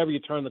 whatever you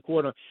turn the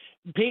corner.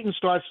 Peyton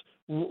starts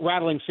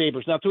rattling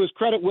sabers. Now, to his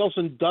credit,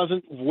 Wilson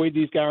doesn't void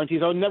these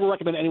guarantees. I would never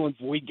recommend anyone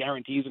void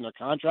guarantees in their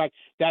contract.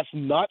 That's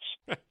nuts.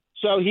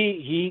 So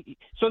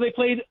so they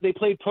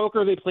played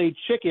poker, they played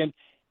chicken,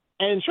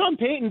 and Sean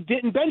Payton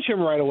didn't bench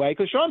him right away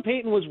because Sean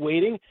Payton was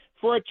waiting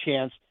for a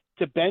chance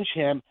to bench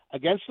him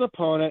against an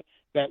opponent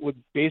that would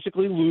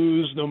basically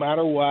lose no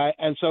matter what,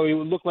 and so it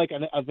would look like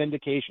a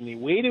vindication. He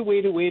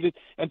waited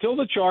until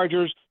the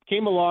Chargers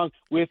came along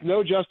with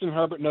no Justin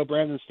Herbert, no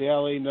Brandon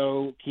Staley,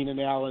 no Keenan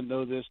Allen,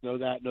 no this, no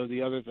that, no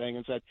the other thing,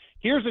 and said,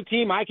 here's a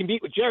team I can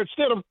beat with Jarrett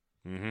Stidham.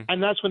 Mm-hmm.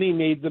 And that's when he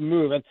made the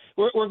move. And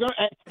we're going,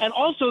 and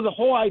also the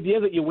whole idea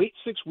that you wait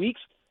 6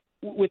 weeks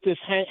with this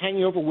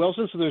hanging over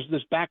Wilson, so there's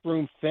this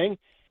backroom thing.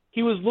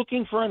 He was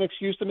looking for an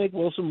excuse to make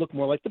Wilson look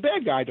more like the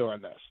bad guy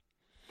during this.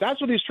 That's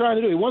what he's trying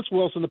to do. He wants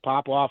Wilson to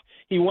pop off.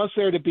 He wants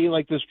there to be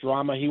like this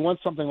drama. He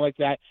wants something like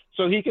that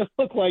so he can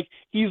look like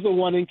he's the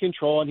one in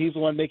control and he's the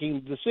one making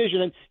the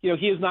decision. And,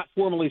 he has not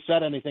formally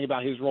said anything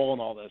about his role in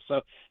all this. So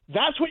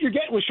that's what you're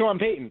getting with Sean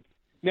Payton.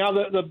 Now,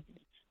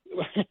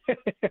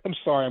 I'm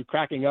sorry, I'm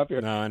cracking up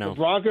here. No, I know. The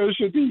Broncos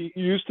should be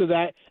used to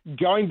that.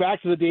 Going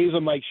back to the days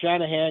of Mike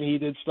Shanahan, he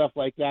did stuff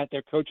like that.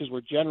 Their coaches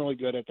were generally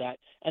good at that.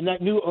 And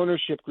that new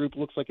ownership group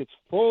looks like it's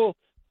full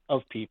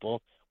of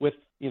people with,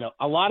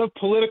 a lot of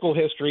political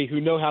history who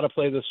know how to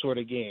play this sort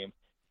of game.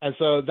 And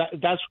so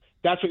that's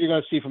what you're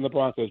going to see from the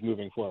Broncos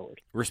moving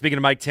forward. We're speaking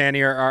to Mike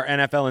Tanier, our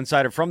NFL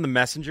insider from The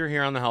Messenger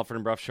here on the Halford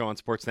and Bruff Show on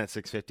Sportsnet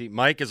 650.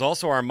 Mike is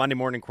also our Monday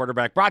morning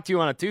quarterback, brought to you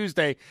on a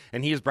Tuesday,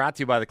 and he is brought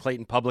to you by the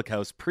Clayton Public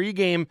House.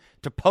 Pre-game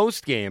to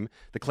post-game,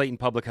 the Clayton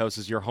Public House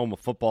is your home of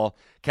football.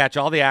 Catch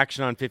all the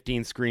action on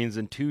 15 screens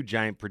and 2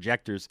 giant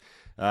projectors.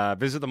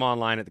 Visit them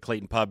online at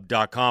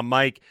theclaytonpub.com.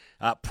 Mike,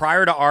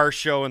 prior to our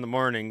show in the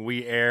morning,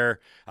 we air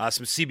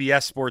some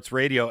CBS Sports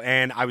Radio,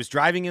 and I was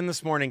driving in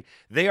this morning.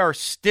 They are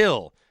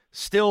still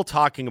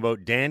talking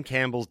about Dan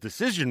Campbell's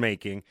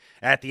decision-making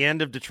at the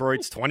end of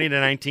Detroit's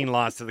 20-19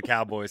 loss to the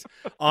Cowboys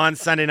on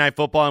Sunday Night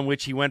Football, in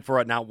which he went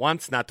for it not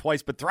once, not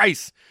twice, but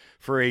thrice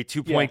for a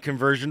 2-point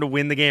conversion to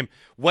win the game.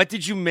 What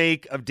did you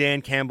make of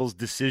Dan Campbell's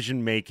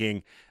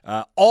decision-making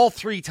all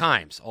three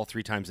times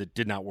it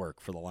did not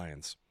work for the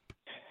Lions?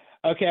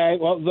 Okay,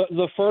 well,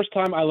 the first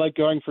time I like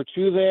going for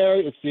 2 there.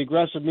 It's the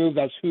aggressive move.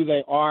 That's who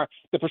they are.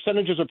 The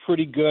percentages are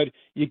pretty good.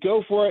 You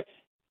go for it.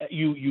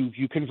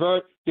 You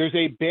convert. There's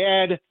a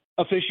bad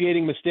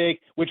officiating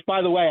mistake, which,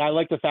 by the way, I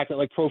like the fact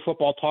that Pro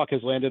Football Talk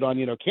has landed on,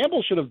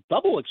 Campbell should have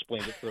double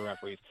explained it to the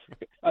referees.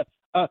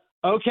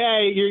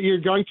 Okay, you're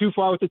going too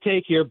far with the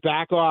take here.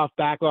 Back off.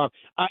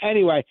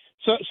 Anyway,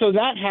 so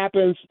that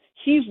happens.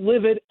 He's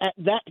livid. At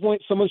that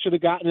point, someone should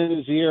have gotten in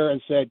his ear and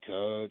said,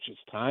 Coach, it's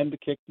time to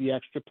kick the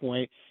extra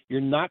point.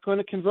 You're not going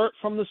to convert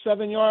from the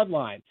 7-yard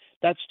line.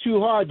 That's too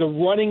hard. The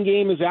running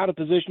game is out of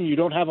position. You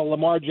don't have a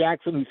Lamar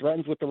Jackson who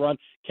threatens with the run.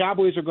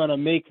 Cowboys are going to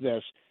make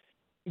this.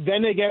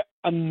 Then they get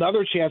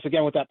another chance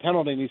again with that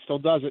penalty, and he still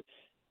does it.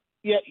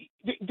 Yeah,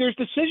 there's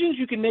decisions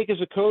you can make as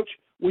a coach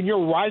when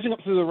you're rising up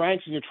through the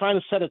ranks and you're trying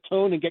to set a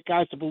tone and get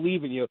guys to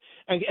believe in you.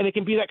 And it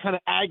can be that kind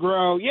of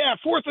aggro,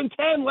 4th and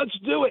 10, let's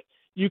do it.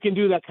 You can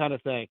do that kind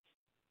of thing.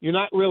 You're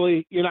not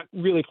really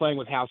playing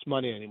with house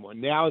money anymore.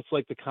 Now it's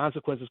like the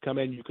consequences come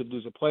in. You could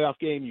lose a playoff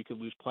game. You could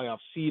lose playoff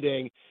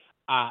seeding.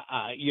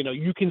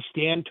 You can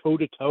stand toe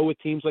to toe with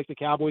teams like the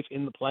Cowboys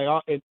in the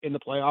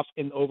playoffs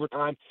in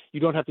overtime. You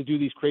don't have to do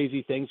these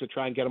crazy things to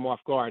try and get them off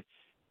guard.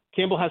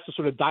 Campbell has to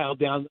sort of dial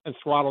down and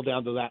throttle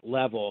down to that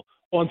level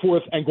on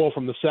 4th and goal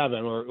from the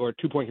 7 or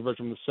 2-point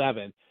conversion from the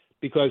 7,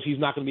 because he's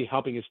not going to be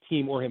helping his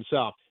team or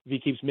himself if he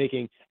keeps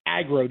making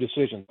aggro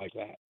decisions like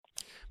that.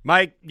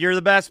 Mike, you're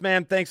the best,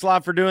 man. Thanks a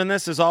lot for doing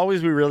this. As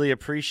always, we really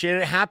appreciate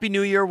it. Happy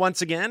New Year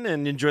once again,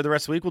 and enjoy the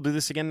rest of the week. We'll do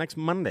this again next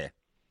Monday.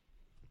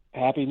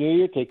 Happy New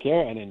Year. Take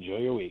care, and enjoy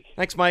your week.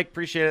 Thanks, Mike.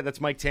 Appreciate it.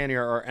 That's Mike Tanier,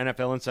 our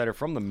NFL insider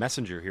from The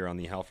Messenger here on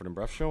the Halford and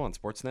Bruff Show on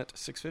Sportsnet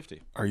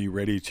 650. Are you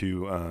ready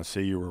to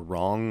say you were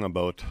wrong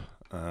about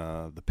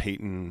the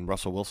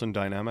Peyton-Russell Wilson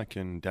dynamic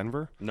in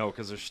Denver? No,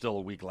 because there's still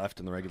a week left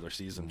in the regular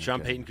season. Okay. Sean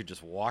Payton could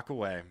just walk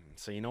away and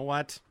say, you know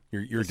what?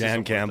 You're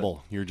Dan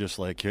Campbell. You're just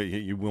like,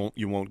 you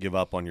won't give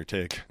up on your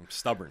take. I'm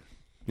stubborn.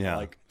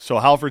 Yeah. So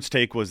Halford's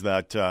take was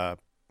that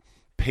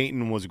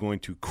Peyton was going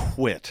to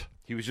quit.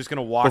 He was just going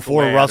to walk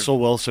before away Russell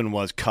Wilson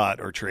was cut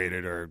or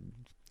traded or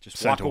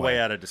just walk away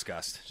out of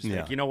disgust. Just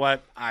think, you know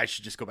what? I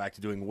should just go back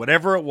to doing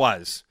whatever it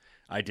was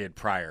I did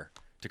prior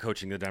to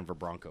coaching the Denver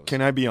Broncos.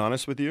 Can I be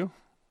honest with you?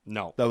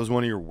 No. That was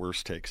one of your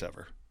worst takes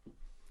ever.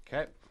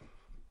 Okay.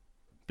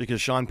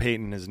 Because Sean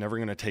Payton is never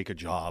going to take a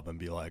job and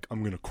be like, I'm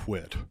going to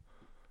quit.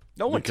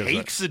 No one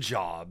takes a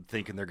job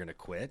thinking they're going to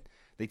quit.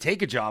 They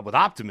take a job with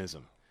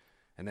optimism.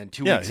 And then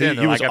 2 weeks in,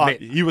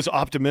 he was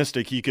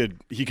optimistic he could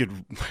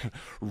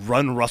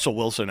run Russell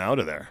Wilson out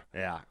of there.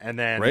 Yeah, and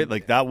then right,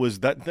 like that was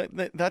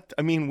that.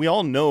 I mean, we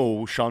all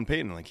know Sean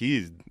Payton. Like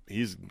he's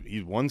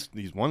won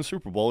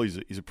Super Bowl.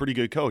 He's a pretty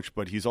good coach,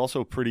 but he's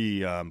also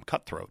pretty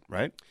cutthroat,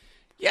 right?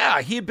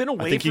 Yeah, he had been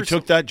away. I think he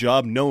took that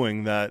job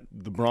knowing that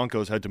the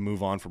Broncos had to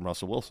move on from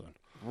Russell Wilson.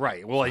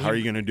 Right. Well, so how are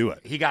you going to do it?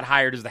 He got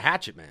hired as the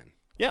hatchet man.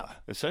 Yeah,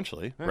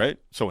 essentially, right?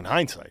 So in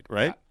hindsight,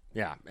 right?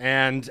 Yeah.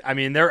 And I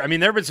mean, there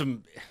have been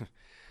some.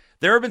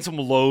 There have been some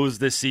lows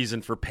this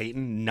season for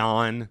Peyton,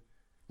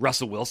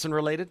 non-Russell Wilson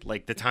related,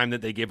 like the time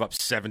that they gave up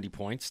 70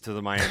 points to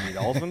the Miami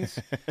Dolphins.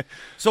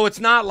 So it's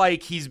not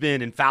like he's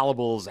been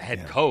infallible as a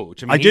head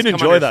coach. I mean, I did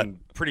enjoy that.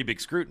 Pretty big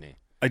scrutiny.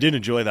 I did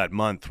enjoy that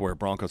month where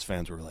Broncos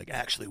fans were like,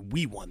 actually,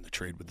 we won the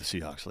trade with the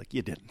Seahawks. Like,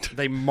 you didn't.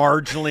 They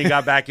marginally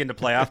got back into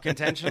playoff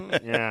contention.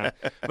 Yeah.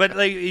 But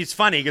like, it's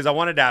funny because I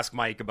wanted to ask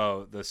Mike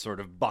about the sort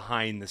of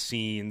behind the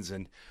scenes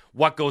and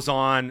what goes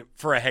on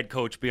for a head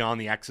coach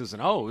beyond the X's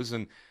and O's.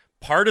 And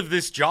part of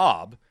this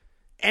job,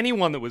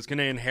 anyone that was going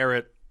to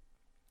inherit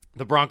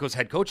the Broncos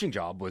head coaching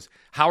job was,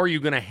 how are you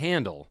going to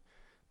handle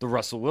the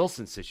Russell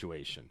Wilson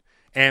situation?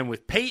 And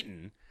with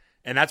Peyton,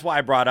 and that's why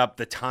I brought up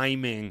the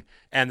timing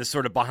and the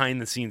sort of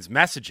behind the scenes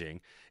messaging,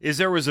 is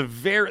there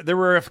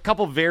were a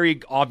couple very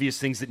obvious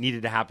things that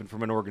needed to happen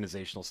from an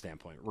organizational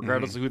standpoint,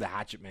 regardless of who the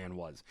hatchet man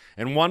was.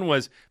 And one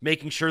was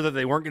making sure that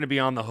they weren't going to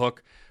be on the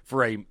hook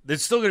for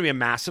there's still going to be a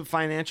massive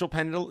financial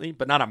penalty,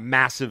 but not a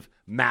massive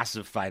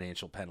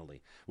financial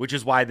penalty, which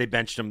is why they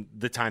benched him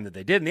the time that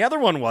they did. And the other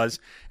one was,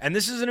 and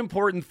this is an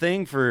important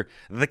thing for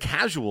the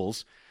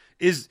casuals,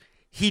 is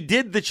he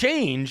did the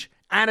change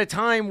at a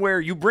time where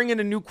you bring in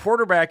a new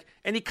quarterback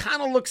and he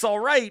kind of looks all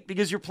right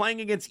because you're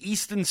playing against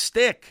Easton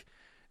Stick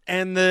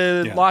and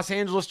the Los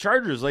Angeles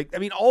Chargers. Like, I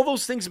mean, all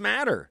those things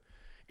matter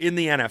in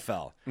the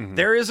NFL. Mm-hmm.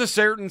 There is a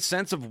certain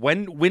sense of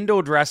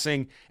window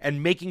dressing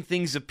and making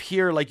things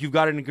appear like you've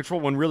got it in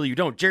control when really you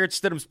don't. Jarrett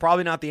Stidham's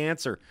probably not the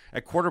answer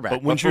at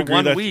quarterback, but for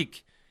 1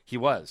 week, he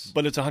was.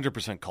 But it's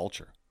 100%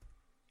 culture.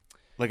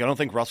 Like, I don't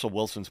think Russell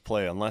Wilson's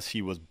play, unless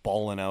he was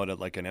balling out at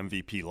like an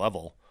MVP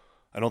level,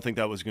 I don't think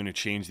that was going to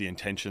change the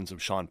intentions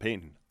of Sean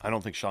Payton. I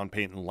don't think Sean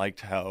Payton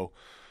liked how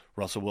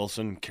Russell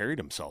Wilson carried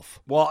himself.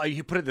 Well,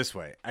 you put it this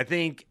way. I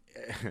think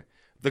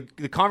the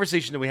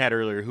conversation that we had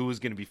earlier, who was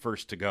going to be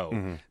first to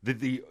go,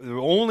 the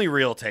only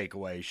real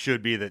takeaway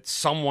should be that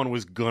someone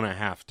was going to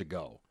have to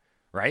go,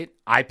 right?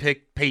 I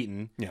picked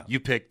Payton. Yeah. You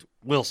picked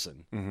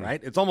Wilson,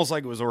 right? It's almost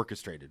like it was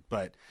orchestrated,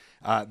 but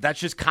that's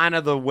just kind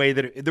of the way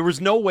that there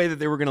was no way that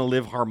they were going to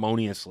live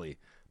harmoniously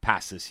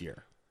past this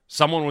year.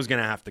 Someone was going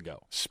to have to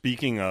go.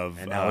 Speaking of,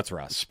 and now it's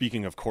Russ.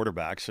 Speaking of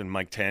quarterbacks, and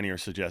Mike Tanier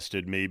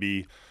suggested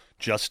maybe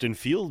Justin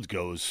Fields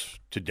goes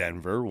to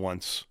Denver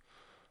once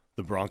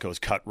the Broncos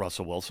cut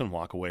Russell Wilson,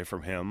 walk away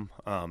from him.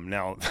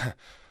 Now,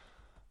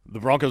 the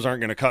Broncos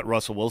aren't going to cut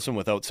Russell Wilson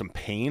without some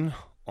pain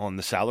on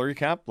the salary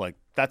cap. Like,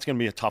 that's going to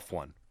be a tough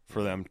one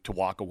for them to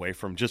walk away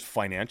from just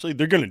financially.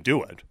 They're going to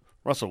do it.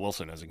 Russell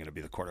Wilson isn't going to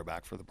be the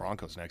quarterback for the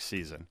Broncos next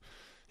season.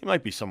 He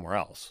might be somewhere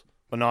else,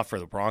 but not for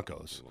the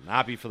Broncos. It will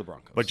not be for the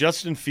Broncos. But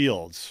Justin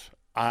Fields,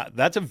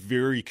 that's a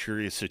very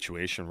curious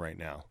situation right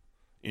now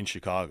in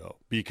Chicago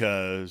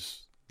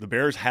because the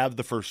Bears have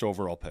the first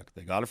overall pick.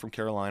 They got it from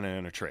Carolina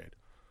in a trade.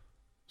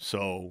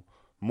 So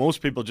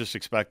most people just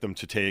expect them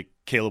to take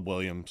Caleb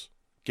Williams,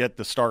 get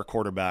the star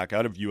quarterback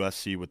out of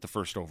USC with the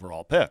first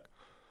overall pick.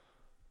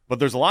 But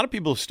there's a lot of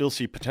people who still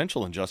see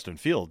potential in Justin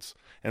Fields,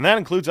 and that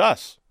includes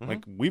us. Mm-hmm.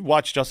 Like, we've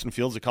watched Justin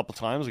Fields a couple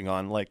times and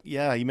gone, like,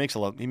 yeah, he makes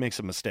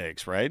some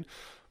mistakes, right?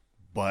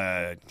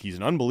 But he's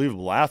an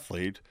unbelievable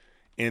athlete,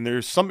 and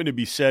there's something to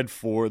be said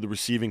for the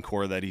receiving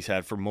core that he's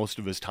had for most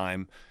of his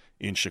time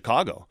in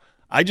Chicago.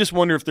 I just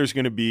wonder if there's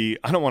going to be,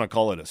 I don't want to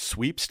call it a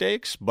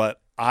sweepstakes, but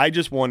I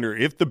just wonder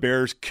if the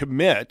Bears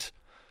commit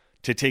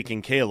to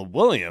taking Caleb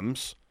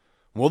Williams,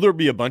 will there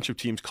be a bunch of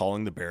teams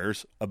calling the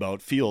Bears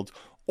about Fields?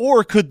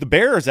 Or could the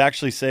Bears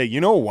actually say, you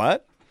know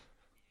what?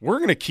 We're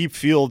going to keep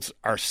Fields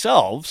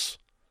ourselves,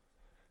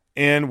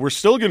 and we're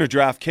still going to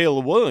draft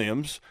Caleb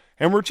Williams,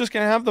 and we're just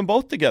going to have them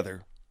both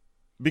together.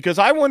 Because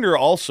I wonder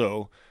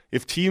also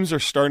if teams are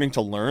starting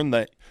to learn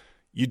that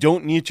you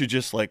don't need to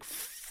just like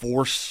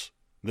force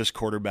this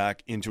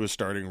quarterback into a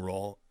starting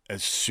role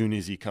as soon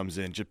as he comes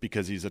in just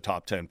because he's a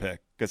top 10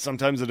 pick. Because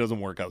sometimes it doesn't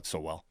work out so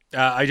well.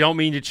 I don't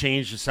mean to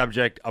change the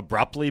subject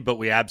abruptly, but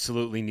we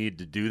absolutely need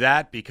to do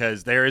that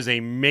because there is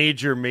a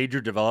major, major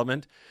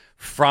development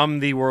from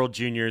the World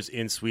Juniors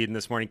in Sweden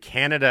this morning.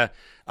 Canada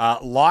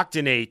locked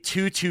in a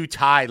 2-2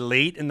 tie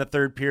late in the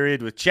third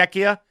period with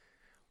Czechia.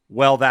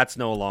 Well, that's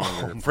no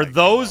longer. For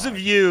those of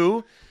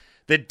you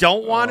that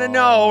don't want to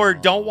know or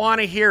don't want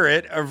to hear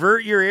it,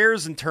 avert your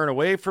ears and turn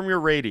away from your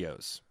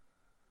radios.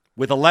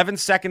 With 11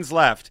 seconds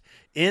left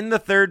in the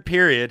third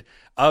period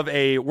of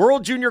a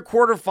World Junior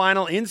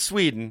quarterfinal in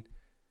Sweden,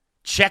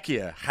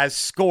 Czechia has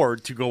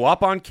scored to go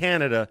up on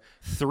Canada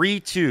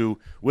 3-2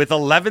 with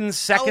 11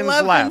 seconds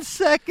left.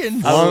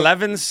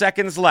 11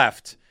 seconds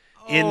left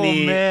in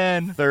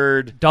the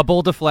third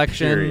double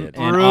deflection period.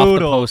 And off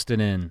the post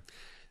and in.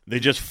 They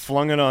just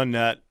flung it on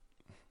net,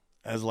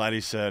 as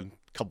Laddie said,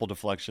 couple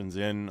deflections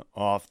in,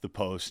 off the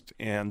post,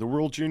 and the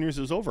World Juniors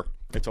is over.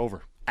 It's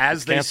over.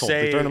 As they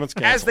say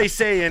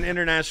in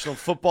international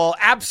football,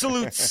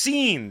 absolute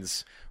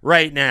scenes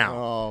right now.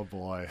 Oh,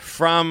 boy.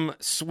 From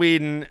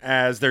Sweden,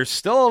 as there's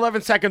still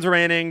 11 seconds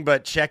remaining,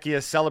 but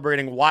Czechia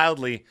celebrating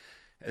wildly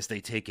as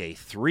they take a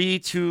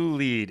 3-2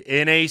 lead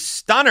in a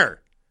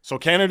stunner. So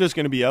Canada's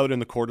going to be out in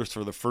the quarters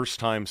for the first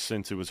time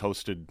since it was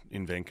hosted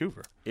in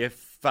Vancouver.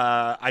 If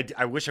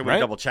I wish I would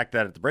have double-checked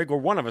that at the break, or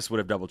one of us would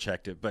have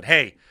double-checked it. But,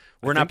 hey,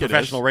 we're not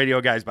professional radio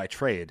guys by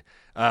trade.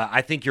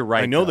 I think you're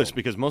right. I know this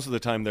because most of the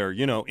time they're,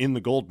 in the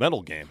gold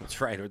medal game.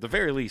 That's right, or at the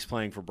very least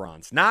playing for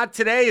bronze. Not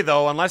today,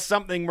 though, unless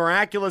something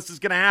miraculous is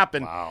going to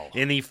happen. Wow.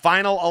 In the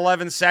final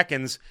 11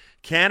 seconds,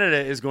 Canada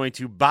is going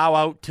to bow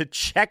out to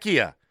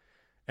Czechia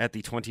at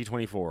the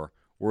 2024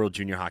 World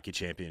Junior Hockey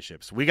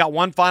Championships. We got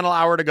one final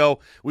hour to go.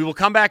 We will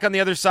come back on the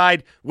other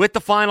side with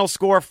the final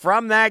score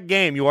from that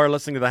game. You are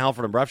listening to the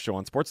Halford and Bruff Show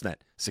on Sportsnet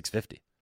 650.